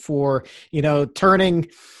you for, turning,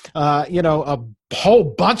 a whole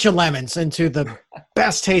bunch of lemons into the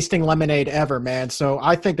best tasting lemonade ever, man. So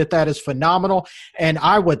I think that is phenomenal. And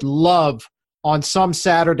I would love on some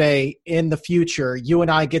Saturday in the future, you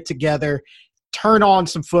and I get together, turn on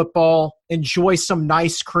some football, enjoy some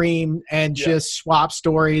ice cream, and just swap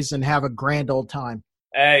stories and have a grand old time.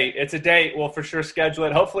 Hey, it's a date. We'll for sure schedule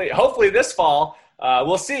it. Hopefully this fall.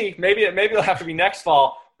 We'll see. Maybe it'll have to be next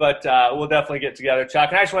fall, but we'll definitely get together, Chuck.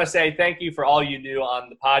 And I just want to say thank you for all you do on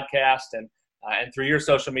the podcast and through your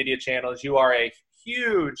social media channels. You are a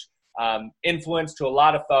huge influence to a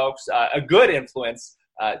lot of folks, a good influence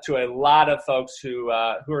to a lot of folks who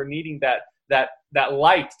are needing that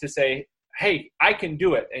light to say, hey, I can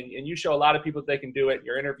do it. And you show a lot of people that they can do it.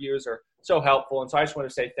 Your interviews are so helpful. And so I just want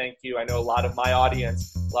to say thank you. I know a lot of my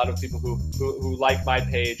audience, a lot of people who like my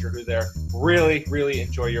page or who they're really, really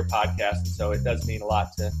enjoy your podcast. And so it does mean a lot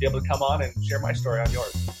to be able to come on and share my story on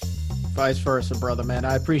yours. Vice versa, brother, man.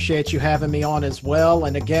 I appreciate you having me on as well.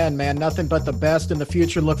 And again, man, nothing but the best in the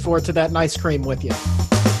future. Look forward to that ice cream with you.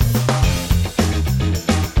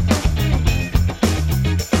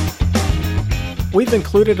 We've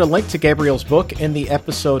included a link to Gabriel's book in the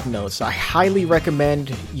episode notes. I highly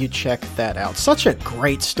recommend you check that out. Such a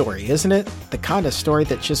great story, isn't it? The kind of story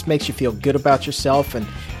that just makes you feel good about yourself and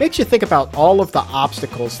makes you think about all of the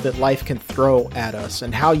obstacles that life can throw at us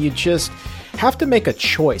and how you just have to make a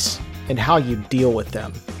choice in how you deal with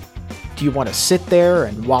them. Do you want to sit there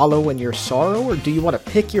and wallow in your sorrow, or do you want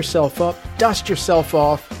to pick yourself up, dust yourself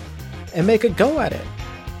off, and make a go at it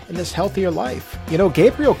in this healthier life?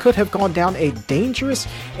 Gabriel could have gone down a dangerous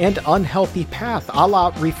and unhealthy path, a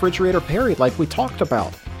la Refrigerator Perry, like we talked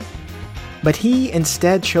about. But he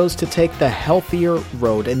instead chose to take the healthier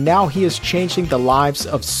road, and now he is changing the lives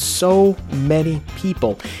of so many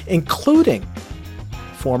people, including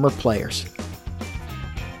former players.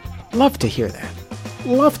 Love to hear that.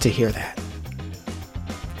 Love to hear that.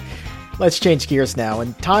 Let's change gears now,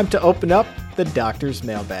 and time to open up the doctor's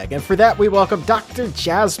mailbag. And for that, we welcome Dr.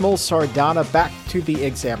 Jasmine Sardana back to the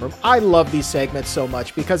exam room. I love these segments so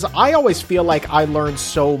much because I always feel like I learn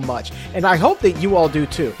so much. And I hope that you all do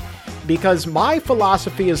too. Because my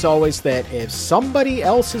philosophy is always that if somebody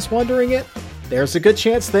else is wondering it, there's a good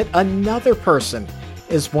chance that another person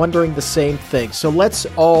is wondering the same thing. So let's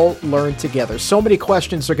all learn together. So many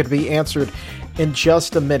questions are going to be answered in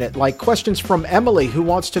just a minute, like questions from Emily, who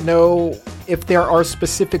wants to know if there are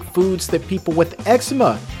specific foods that people with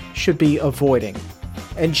eczema should be avoiding.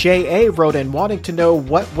 And J.A. wrote in wanting to know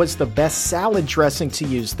what was the best salad dressing to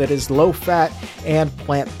use that is low-fat and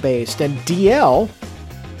plant-based. And DL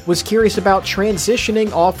was curious about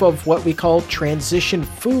transitioning off of what we call transition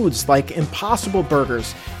foods like Impossible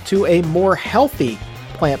Burgers to a more healthy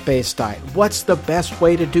plant-based diet. What's the best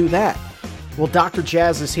way to do that? Well, Dr.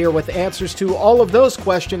 Jazz is here with answers to all of those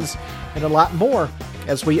questions and a lot more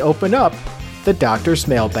as we open up the doctor's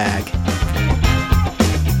mailbag.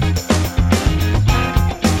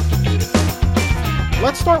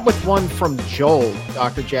 Let's start with one from Joel,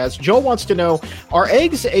 Dr. Jazz. Joel wants to know, are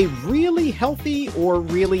eggs a really healthy or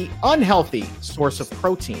really unhealthy source of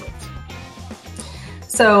protein?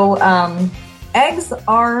 So, eggs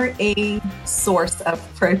are a source of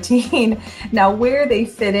protein. Now, where they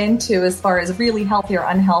fit into as far as really healthy or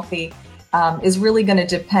unhealthy is really going to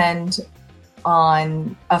depend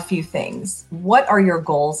on a few things. What are your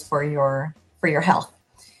goals for your health?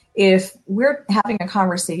 If we're having a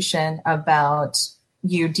conversation about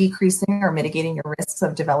you decreasing or mitigating your risks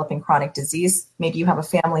of developing chronic disease, maybe you have a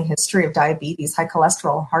family history of diabetes, high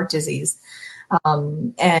cholesterol, heart disease,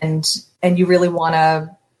 and you really want to,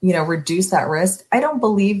 reduce that risk. I don't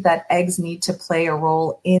believe that eggs need to play a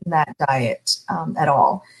role in that diet at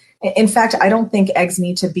all. In fact, I don't think eggs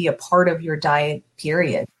need to be a part of your diet,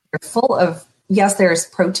 period. They're full of, yes, there's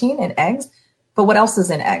protein in eggs, but what else is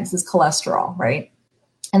in eggs is cholesterol, right?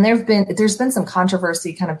 And there's been some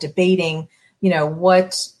controversy kind of debating,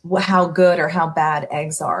 how good or how bad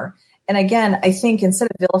eggs are. And again, I think instead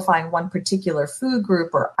of vilifying one particular food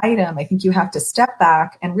group or item, I think you have to step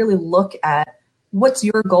back and really look at what's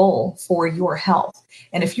your goal for your health.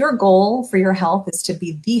 And if your goal for your health is to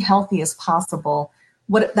be the healthiest possible,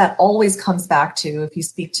 what that always comes back to, if you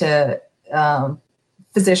speak to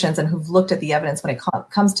physicians and who've looked at the evidence when it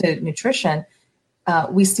comes to nutrition,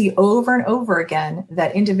 we see over and over again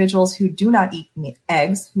that individuals who do not eat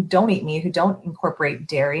eggs, who don't eat meat, who don't incorporate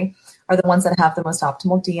dairy, are the ones that have the most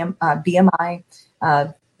optimal BMI,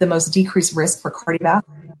 the most decreased risk for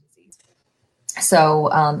cardiovascular disease. So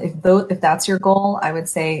if that's your goal, I would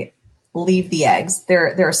say leave the eggs.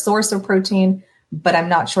 They're a source of protein, but I'm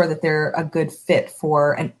not sure that they're a good fit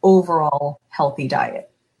for an overall healthy diet.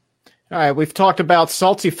 All right, we've talked about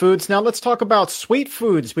salty foods. Now let's talk about sweet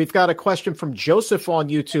foods. We've got a question from Joseph on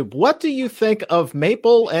YouTube. What do you think of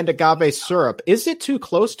maple and agave syrup? Is it too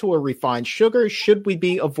close to a refined sugar? Should we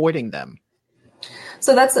be avoiding them?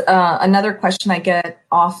 So that's another question I get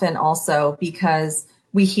often also, because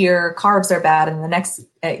we hear carbs are bad and the next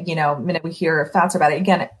minute we hear fats are bad.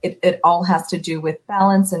 Again, it all has to do with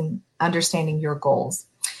balance and understanding your goals.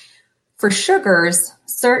 For sugars,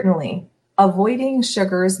 certainly, avoiding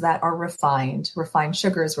sugars that are refined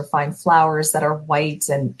sugars, refined flours that are white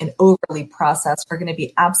and overly processed are going to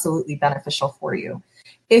be absolutely beneficial for you.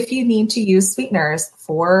 If you need to use sweeteners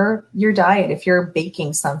for your diet, if you're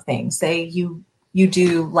baking something, say you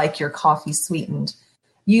do like your coffee sweetened,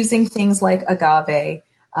 using things like agave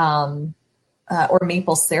or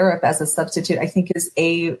maple syrup as a substitute, I think is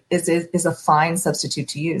a fine substitute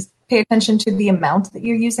to use. Pay attention to the amount that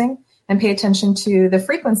you're using, and pay attention to the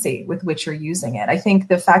frequency with which you're using it. I think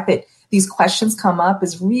the fact that these questions come up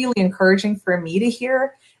is really encouraging for me to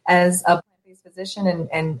hear as a plant-based physician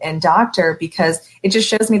and doctor, because it just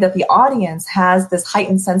shows me that the audience has this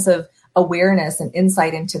heightened sense of awareness and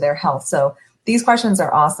insight into their health. So these questions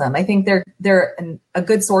are awesome. I think they're a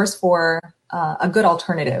good source for a good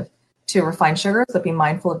alternative to refined sugars, but be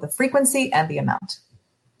mindful of the frequency and the amount.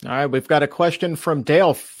 All right, we've got a question from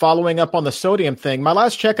Dale following up on the sodium thing. My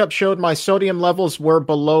last checkup showed my sodium levels were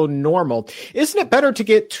below normal. Isn't it better to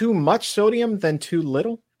get too much sodium than too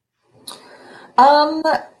little?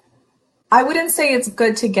 I wouldn't say it's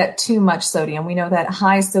good to get too much sodium. We know that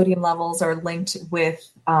high sodium levels are linked with,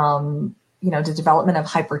 the development of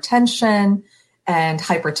hypertension, and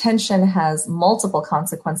hypertension has multiple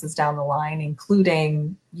consequences down the line,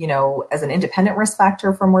 including, as an independent risk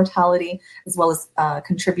factor for mortality, as well as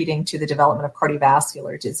contributing to the development of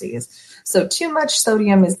cardiovascular disease. So too much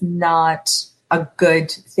sodium is not a good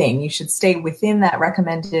thing. You should stay within that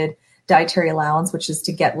recommended dietary allowance, which is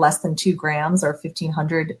to get less than 2 grams or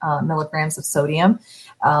 1,500 milligrams of sodium.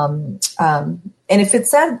 And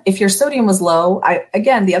if your sodium was low,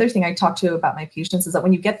 the other thing I talk to about my patients is that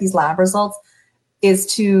when you get these lab results, is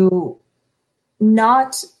to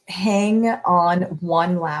not hang on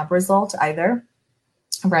one lab result either,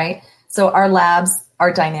 right? So our labs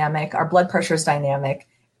are dynamic, our blood pressure is dynamic,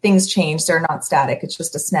 things change, they're not static, it's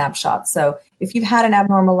just a snapshot. So if you've had an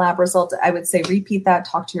abnormal lab result, I would say repeat that,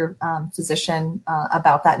 talk to your physician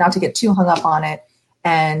about that, not to get too hung up on it,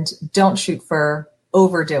 and don't shoot for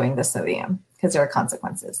overdoing the sodium because there are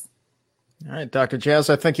consequences. All right, Dr. Jazz,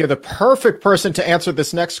 I think you're the perfect person to answer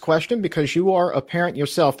this next question because you are a parent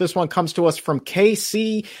yourself. This one comes to us from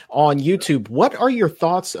KC on YouTube. What are your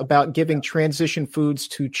thoughts about giving transition foods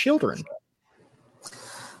to children?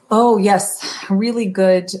 Oh, yes. Really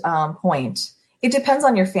good point. It depends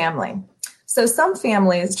on your family. So some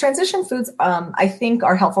families, transition foods, I think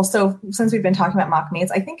are helpful. So since we've been talking about mock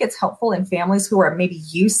meats, I think it's helpful in families who are maybe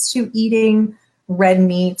used to eating red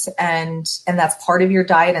meat and that's part of your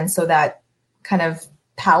diet. And so that kind of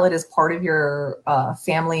palate is part of your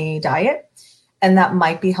family diet, and that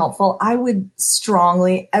might be helpful. I would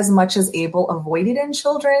strongly, as much as able, avoid it in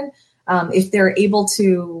children if they're able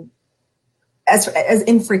to, as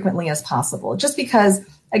infrequently as possible, just because,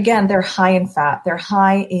 again, they're high in fat, they're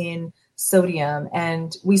high in sodium,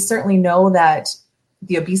 and we certainly know that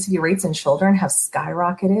the obesity rates in children have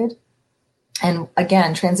skyrocketed. And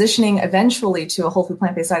again, transitioning eventually to a whole food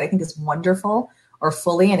plant-based diet, I think is wonderful, or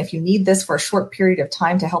fully. And if you need this for a short period of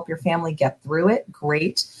time to help your family get through it,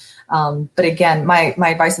 great. But again, my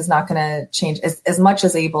advice is not going to change as much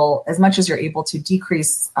as you're able to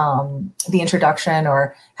decrease the introduction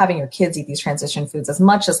or having your kids eat these transition foods as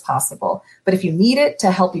much as possible. But if you need it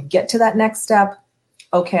to help you get to that next step,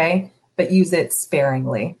 okay, but use it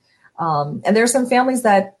sparingly. And there are some families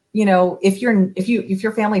that, if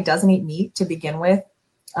your family doesn't eat meat to begin with,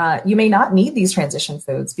 you may not need these transition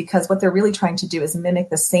foods, because what they're really trying to do is mimic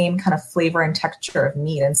the same kind of flavor and texture of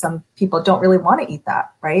meat. And some people don't really want to eat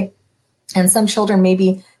that, right? And some children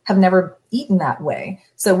maybe have never eaten that way.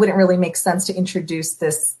 So it wouldn't really make sense to introduce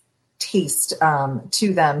this taste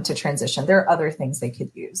to them to transition. There are other things they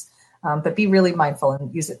could use, but be really mindful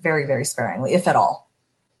and use it very, very sparingly, if at all.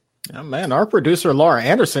 Oh, man, our producer, Laura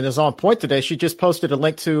Anderson, is on point today. She just posted a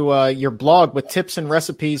link to your blog with tips and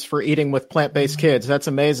recipes for eating with plant-based kids. That's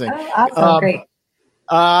amazing. Oh, awesome. Great.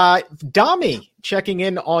 Dami checking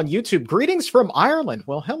in on YouTube. Greetings from Ireland.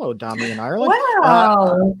 Well, hello, Dami in Ireland.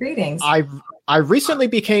 Wow. Greetings. I recently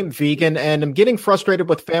became vegan and am getting frustrated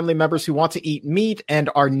with family members who want to eat meat and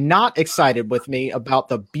are not excited with me about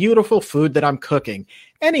the beautiful food that I'm cooking.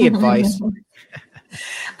 Any advice?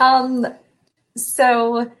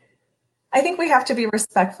 So I think we have to be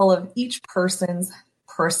respectful of each person's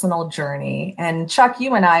personal journey. And Chuck,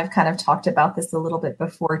 you and I have kind of talked about this a little bit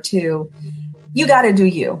before too. You got to do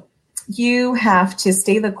you. You have to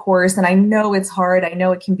stay the course. And I know it's hard. I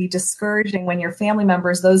know it can be discouraging when your family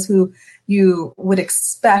members, those who you would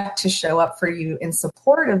expect to show up for you in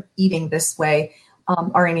support of eating this way,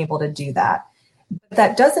 aren't able to do that. But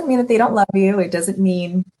that doesn't mean that they don't love you. It doesn't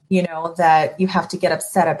mean, that you have to get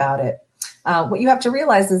upset about it. What you have to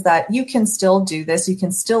realize is that you can still do this. You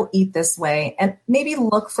can still eat this way, and maybe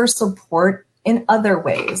look for support in other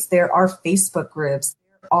ways. There are Facebook groups.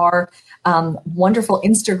 There are wonderful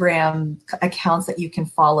Instagram accounts that you can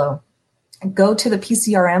follow. Go to the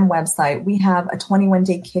PCRM website. We have a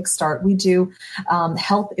 21-day kickstart. We do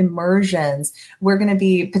health immersions. We're going to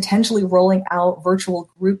be potentially rolling out virtual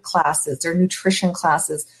group classes or nutrition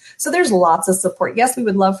classes. So there's lots of support. Yes, we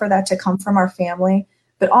would love for that to come from our family.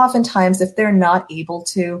 But oftentimes, if they're not able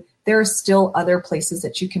to, there are still other places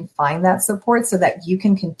that you can find that support so that you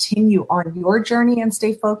can continue on your journey and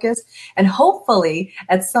stay focused. And hopefully,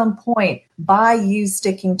 at some point, by you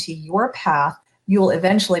sticking to your path, you'll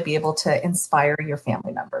eventually be able to inspire your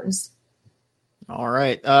family members. All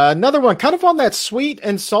right. Another one, kind of on that sweet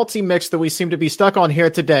and salty mix that we seem to be stuck on here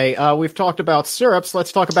today. We've talked about syrups.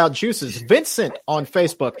 Let's talk about juices. Vincent on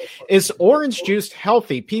Facebook. Is orange juice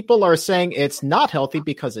healthy? People are saying it's not healthy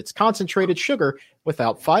because it's concentrated sugar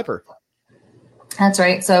without fiber. That's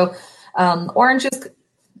right. So oranges,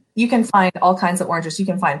 you can find all kinds of oranges. You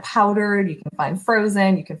can find powdered, you can find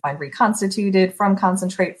frozen, you can find reconstituted, from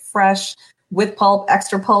concentrate, fresh, with pulp,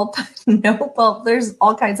 extra pulp, no pulp. There's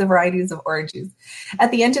all kinds of varieties of orange juice.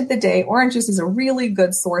 At the end of the day, orange juice is a really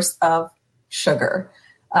good source of sugar.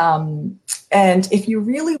 And if you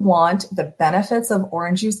really want the benefits of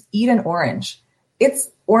orange juice, eat an orange.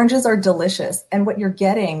 Oranges are delicious. And what you're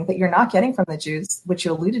getting that you're not getting from the juice, which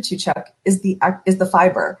you alluded to, Chuck, is the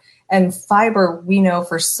fiber. And fiber, we know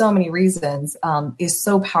for so many reasons, is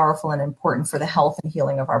so powerful and important for the health and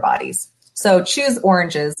healing of our bodies. So choose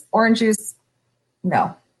oranges. Orange juice,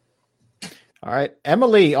 no. All right.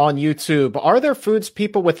 Emily on YouTube. Are there foods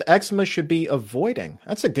people with eczema should be avoiding?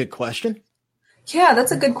 That's a good question. Yeah,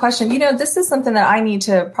 that's a good question. This is something that I need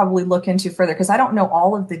to probably look into further, because I don't know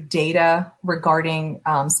all of the data regarding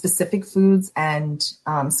specific foods and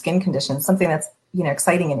skin conditions, something that's,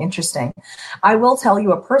 exciting and interesting. I will tell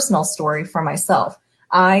you a personal story for myself.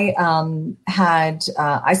 I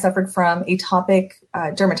suffered from atopic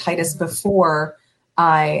dermatitis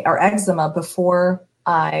eczema before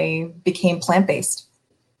I became plant-based.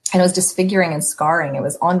 And it was disfiguring and scarring. It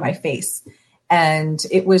was on my face. And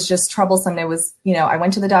it was just troublesome. It was, I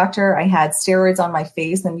went to the doctor. I had steroids on my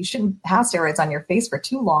face, and you shouldn't have steroids on your face for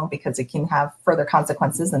too long because it can have further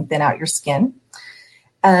consequences and thin out your skin.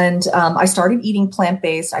 And I started eating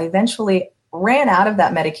plant-based. I eventually ran out of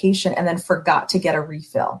that medication and then forgot to get a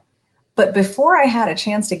refill. But before I had a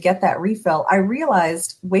chance to get that refill, I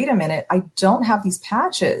realized, wait a minute, I don't have these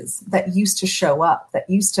patches that used to show up, that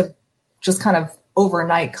used to just kind of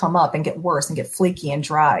overnight come up and get worse and get flaky and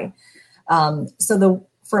dry.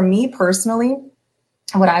 For me personally,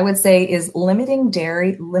 what I would say is limiting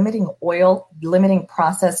dairy, limiting oil, limiting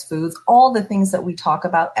processed foods, all the things that we talk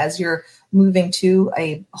about as you're moving to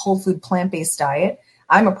a whole food plant-based diet.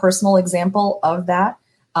 I'm a personal example of that.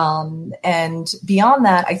 And beyond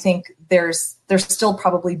that, I think there's still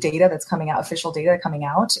probably data that's coming out, official data coming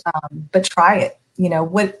out, but try it.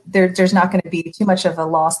 There's not going to be too much of a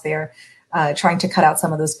loss there trying to cut out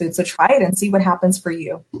some of those foods. So try it and see what happens for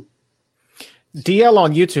you. DL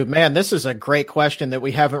on YouTube, man, this is a great question that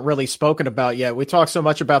we haven't really spoken about yet. We talk so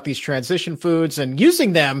much about these transition foods and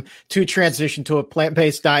using them to transition to a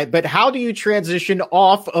plant-based diet, but how do you transition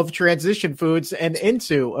off of transition foods and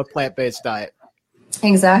into a plant-based diet?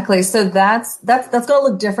 Exactly. So that's going to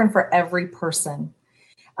look different for every person.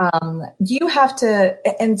 You have to,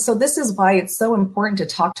 and so this is why it's so important to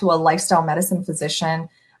talk to a lifestyle medicine physician,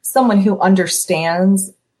 someone who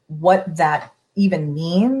understands what that even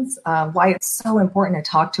means, why it's so important to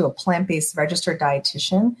talk to a plant-based registered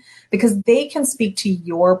dietitian, because they can speak to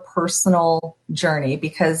your personal journey.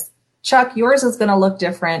 Because Chuck, yours is going to look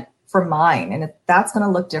different from mine, and that's going to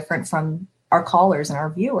look different from our callers and our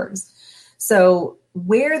viewers. So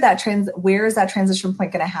where is that transition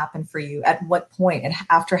point going to happen for you? At what point? And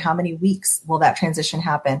after how many weeks will that transition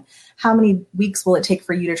happen? How many weeks will it take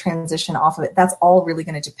for you to transition off of it? That's all really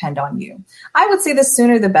going to depend on you. I would say the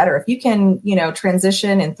sooner the better. If you can,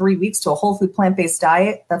 transition in 3 weeks to a whole food plant-based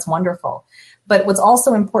diet, that's wonderful. But what's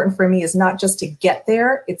also important for me is not just to get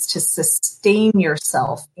there, it's to sustain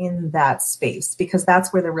yourself in that space, because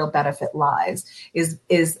that's where the real benefit lies.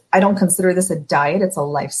 Is I don't consider this a diet, it's a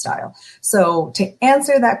lifestyle. So to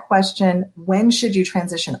answer that question, when should you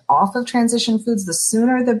transition off of transition foods? The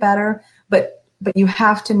sooner the better. But you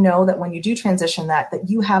have to know that when you do transition that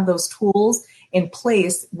you have those tools in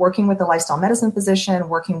place, working with a lifestyle medicine physician,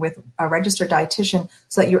 working with a registered dietitian,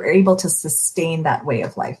 so that you're able to sustain that way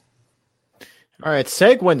of life. All right.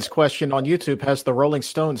 Segwin's question on YouTube has the Rolling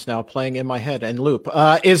Stones now playing in my head and loop.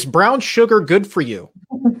 Is brown sugar good for you?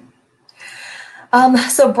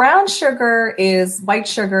 So brown sugar is white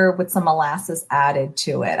sugar with some molasses added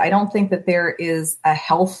to it. I don't think that there is a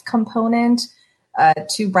health component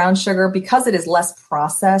to brown sugar because it is less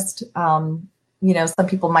processed. Some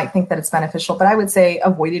people might think that it's beneficial, but I would say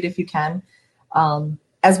avoid it if you can.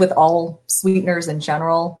 As with all sweeteners in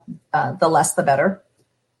general, the less the better.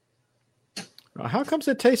 How comes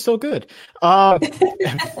it tastes so good? Philip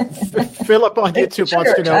on YouTube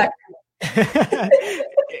wants to know.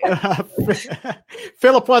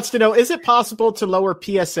 Philip wants to know, is it possible to lower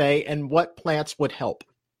PSA and what plants would help?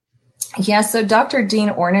 Yeah, so Dr. Dean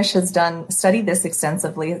Ornish has studied this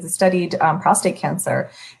extensively. He's studied prostate cancer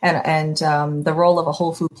and the role of a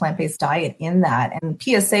whole food plant-based diet in that. And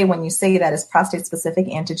PSA, when you say that, is prostate-specific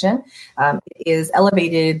antigen, is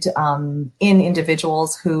elevated in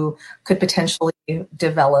individuals who could potentially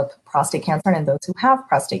develop prostate cancer and in those who have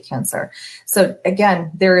prostate cancer. So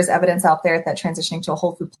again, there is evidence out there that transitioning to a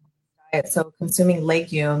whole food diet, so consuming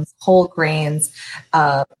legumes, whole grains,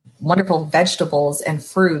 wonderful vegetables and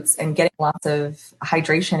fruits, and getting lots of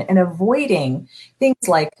hydration and avoiding things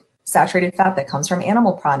like saturated fat that comes from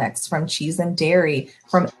animal products, from cheese and dairy,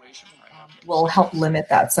 will help limit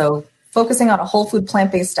that. So focusing on a whole food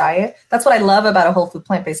plant-based diet, that's what I love about a whole food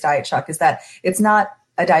plant-based diet, Chuck, is that it's not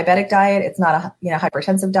a diabetic diet, it's not a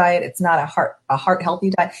hypertensive diet, it's not a heart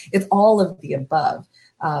healthy diet, it's all of the above.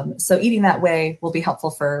 So eating that way will be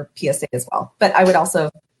helpful for PSA as well. But I would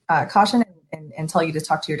also caution and tell you to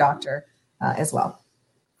talk to your doctor as well.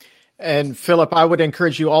 And Philip, I would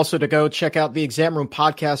encourage you also to go check out the Exam Room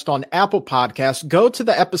podcast on Apple Podcasts. Go to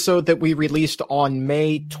the episode that we released on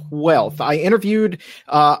May 12th. I interviewed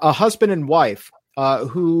a husband and wife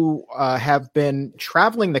who have been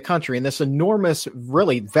traveling the country in this enormous,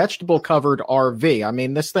 really vegetable-covered RV. I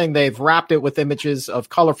mean, this thing, they've wrapped it with images of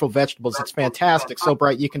colorful vegetables. It's fantastic, so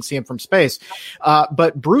bright you can see them from space.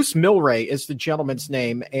 But Bruce Milray is the gentleman's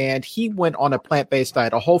name, and he went on a plant-based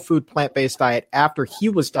diet, a whole food plant-based diet, after he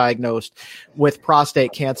was diagnosed with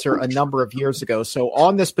prostate cancer a number of years ago. So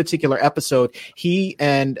on this particular episode, he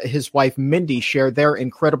and his wife, Mindy, share their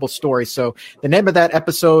incredible story. So the name of that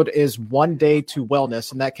episode is One Day to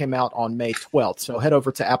Wellness, and that came out on May 12th. So head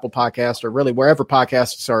over to Apple Podcasts, or really wherever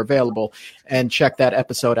podcasts are available, and check that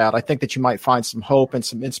episode out. I think that you might find some hope and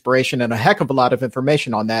some inspiration and a heck of a lot of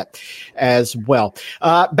information on that as well.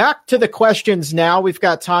 Back to the questions now. We've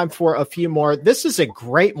got time for a few more. This is a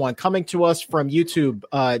great one coming to us from YouTube.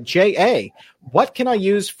 J.A., what can I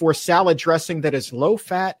use for salad dressing that is low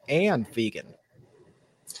fat and vegan?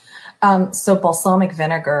 So balsamic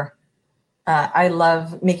vinegar. I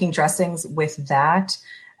love making dressings with that,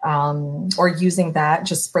 or using that,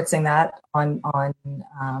 just spritzing that on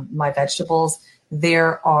my vegetables.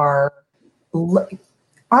 There are,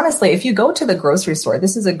 honestly, if you go to the grocery store,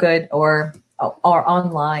 this is a good, or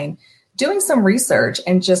online, doing some research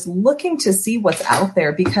and just looking to see what's out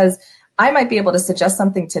there, because I might be able to suggest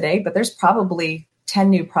something today, but there's probably 10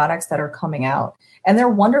 new products that are coming out. And they're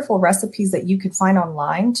wonderful recipes that you could find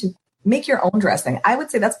online to make your own dressing. I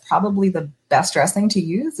would say that's probably the best dressing to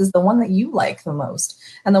use, is the one that you like the most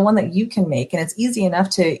and the one that you can make. And it's easy enough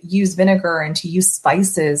to use vinegar and to use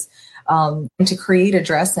spices and to create a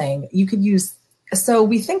dressing. You could use, so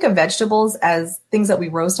we think of vegetables as things that we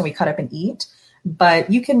roast and we cut up and eat,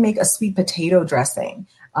 but you can make a sweet potato dressing.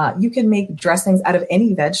 You can make dressings out of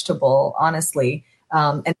any vegetable, honestly,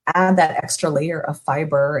 and add that extra layer of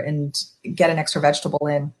fiber and get an extra vegetable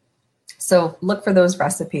in. So look for those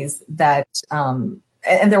recipes that, and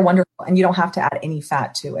they're wonderful, and you don't have to add any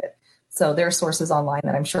fat to it. So there are sources online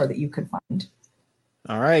that I'm sure that you could find.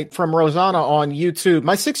 All right. From Rosanna on YouTube,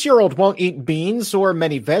 my 6-year-old won't eat beans or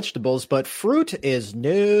many vegetables, but fruit is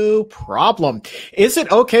no problem. Is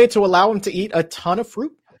it okay to allow him to eat a ton of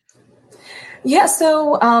fruit? Yeah.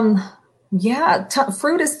 So,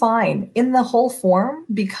 fruit is fine in the whole form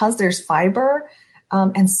because there's fiber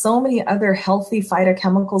and so many other healthy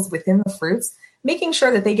phytochemicals within the fruits. Making sure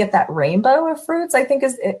that they get that rainbow of fruits, I think,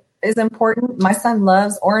 is important. My son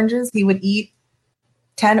loves oranges. He would eat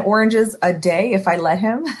 10 oranges a day if I let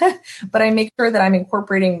him, but I make sure that I'm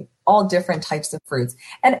incorporating all different types of fruits.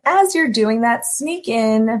 And as you're doing that, sneak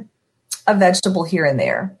in a vegetable here and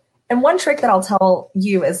there. And one trick that I'll tell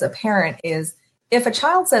you as a parent is, if a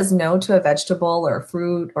child says no to a vegetable or a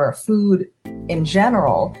fruit or a food in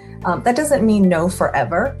general, that doesn't mean no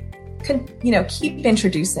forever. Keep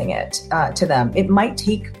introducing it to them. It might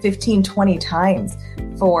take 15, 20 times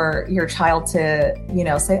for your child to,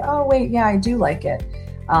 say, oh, wait, yeah, I do like it.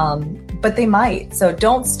 But they might. So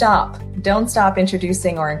don't stop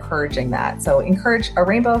introducing or encouraging that. So encourage a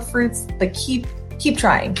rainbow of fruits, but keep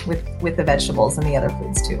trying with the vegetables and the other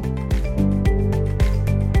foods too.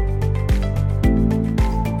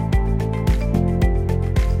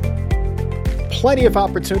 Plenty of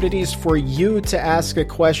opportunities for you to ask a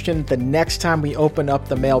question the next time we open up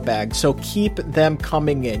the mailbag, so keep them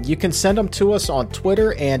coming in. You can send them to us on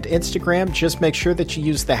Twitter and Instagram. Just make sure that you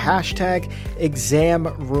use the hashtag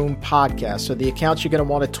ExamRoomPodcast. So the accounts you're going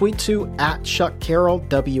to want to tweet to, at Chuck Carroll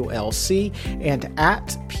WLC and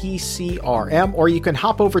at PCRM, or you can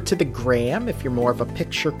hop over to the gram if you're more of a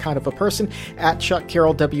picture kind of a person, at Chuck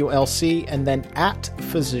Carroll WLC and then at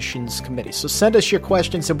Physicians Committee. So send us your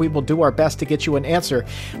questions and we will do our best to get you an answer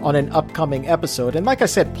on an upcoming episode. And like I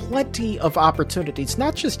said, plenty of opportunities,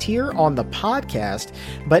 not just here on the podcast,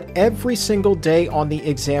 but every single day on the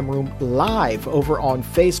Exam Room Live over on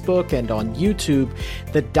Facebook and on YouTube.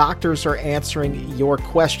 The doctors are answering your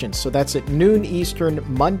questions. So that's at noon Eastern,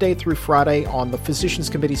 Monday through Friday on the Physicians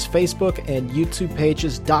Committee's Facebook and YouTube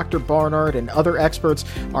pages. Dr. Barnard and other experts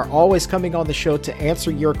are always coming on the show to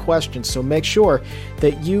answer your questions. So make sure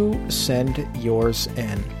that you send yours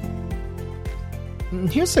in.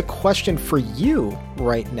 Here's a question for you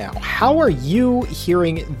right now. How are you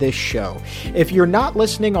hearing this show? If you're not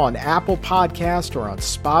listening on Apple Podcast or on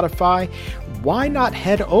Spotify, why not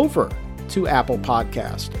head over to Apple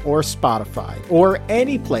Podcast or Spotify or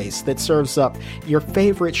any place that serves up your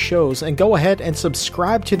favorite shows and go ahead and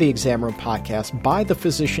subscribe to the Exam Room Podcast by the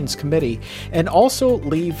Physicians Committee, and also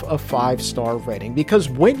leave a 5-star rating, because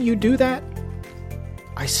when you do that,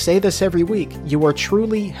 I say this every week, you are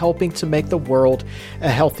truly helping to make the world a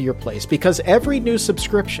healthier place, because every new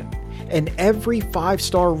subscription and every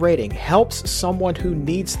 5-star rating helps someone who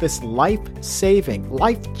needs this life-saving,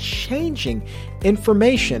 life-changing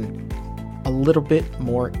information a little bit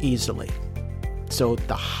more easily. So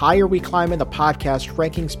the higher we climb in the podcast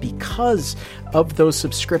rankings because of those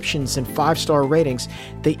subscriptions and 5-star ratings,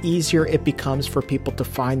 the easier it becomes for people to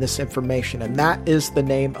find this information. And that is the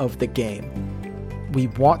name of the game. We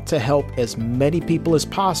want to help as many people as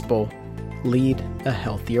possible lead a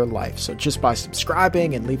healthier life. So just by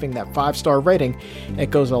subscribing and leaving that 5-star rating, it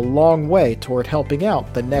goes a long way toward helping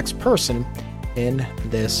out the next person in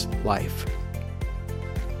this life.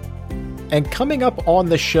 And coming up on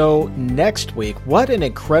the show next week, what an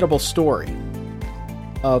incredible story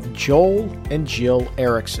of Joel and Jill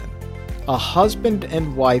Erickson, a husband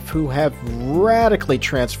and wife who have radically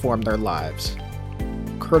transformed their lives,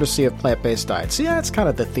 courtesy of plant-based diets. Yeah, it's kind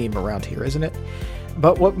of the theme around here, isn't it?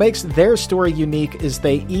 But what makes their story unique is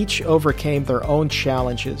they each overcame their own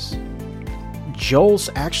challenges. Joel's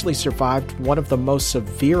actually survived one of the most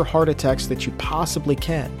severe heart attacks that you possibly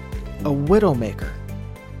can, a widowmaker.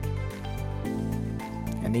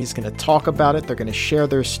 And he's going to talk about it. They're going to share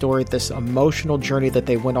their story, this emotional journey that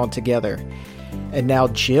they went on together. And now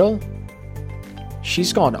Jill,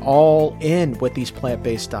 she's gone all in with these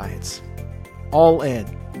plant-based diets. All in.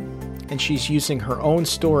 And she's using her own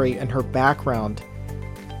story and her background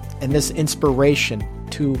and this inspiration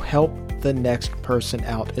to help the next person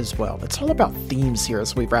out as well. It's all about themes here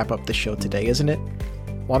as we wrap up the show today, isn't it?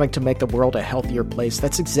 Wanting to make the world a healthier place.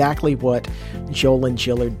 That's exactly what Joel and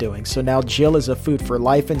Jill are doing. So now Jill is a Food for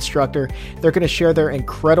Life instructor. They're going to share their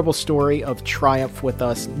incredible story of triumph with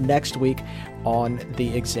us next week on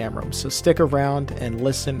the Exam Room. So stick around and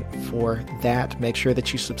listen for that. Make sure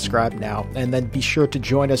that you subscribe now. And then be sure to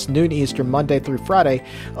join us noon Eastern, Monday through Friday,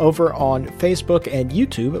 over on Facebook and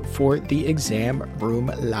YouTube for the Exam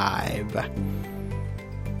Room Live.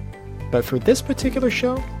 But for this particular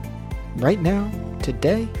show, right now,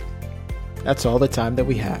 today, that's all the time that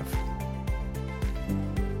we have.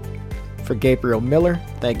 For Gabriel Miller,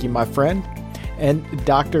 thank you, my friend, and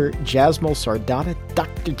Dr. Jasmine Sardana,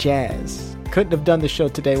 Dr. Jazz. Couldn't have done the show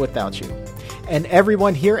today without you. And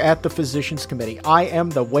everyone here at the Physicians Committee, I am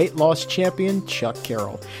the weight loss champion, Chuck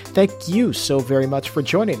Carroll. Thank you so very much for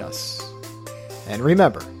joining us. And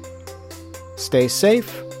remember, stay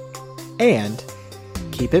safe and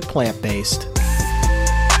keep it plant-based.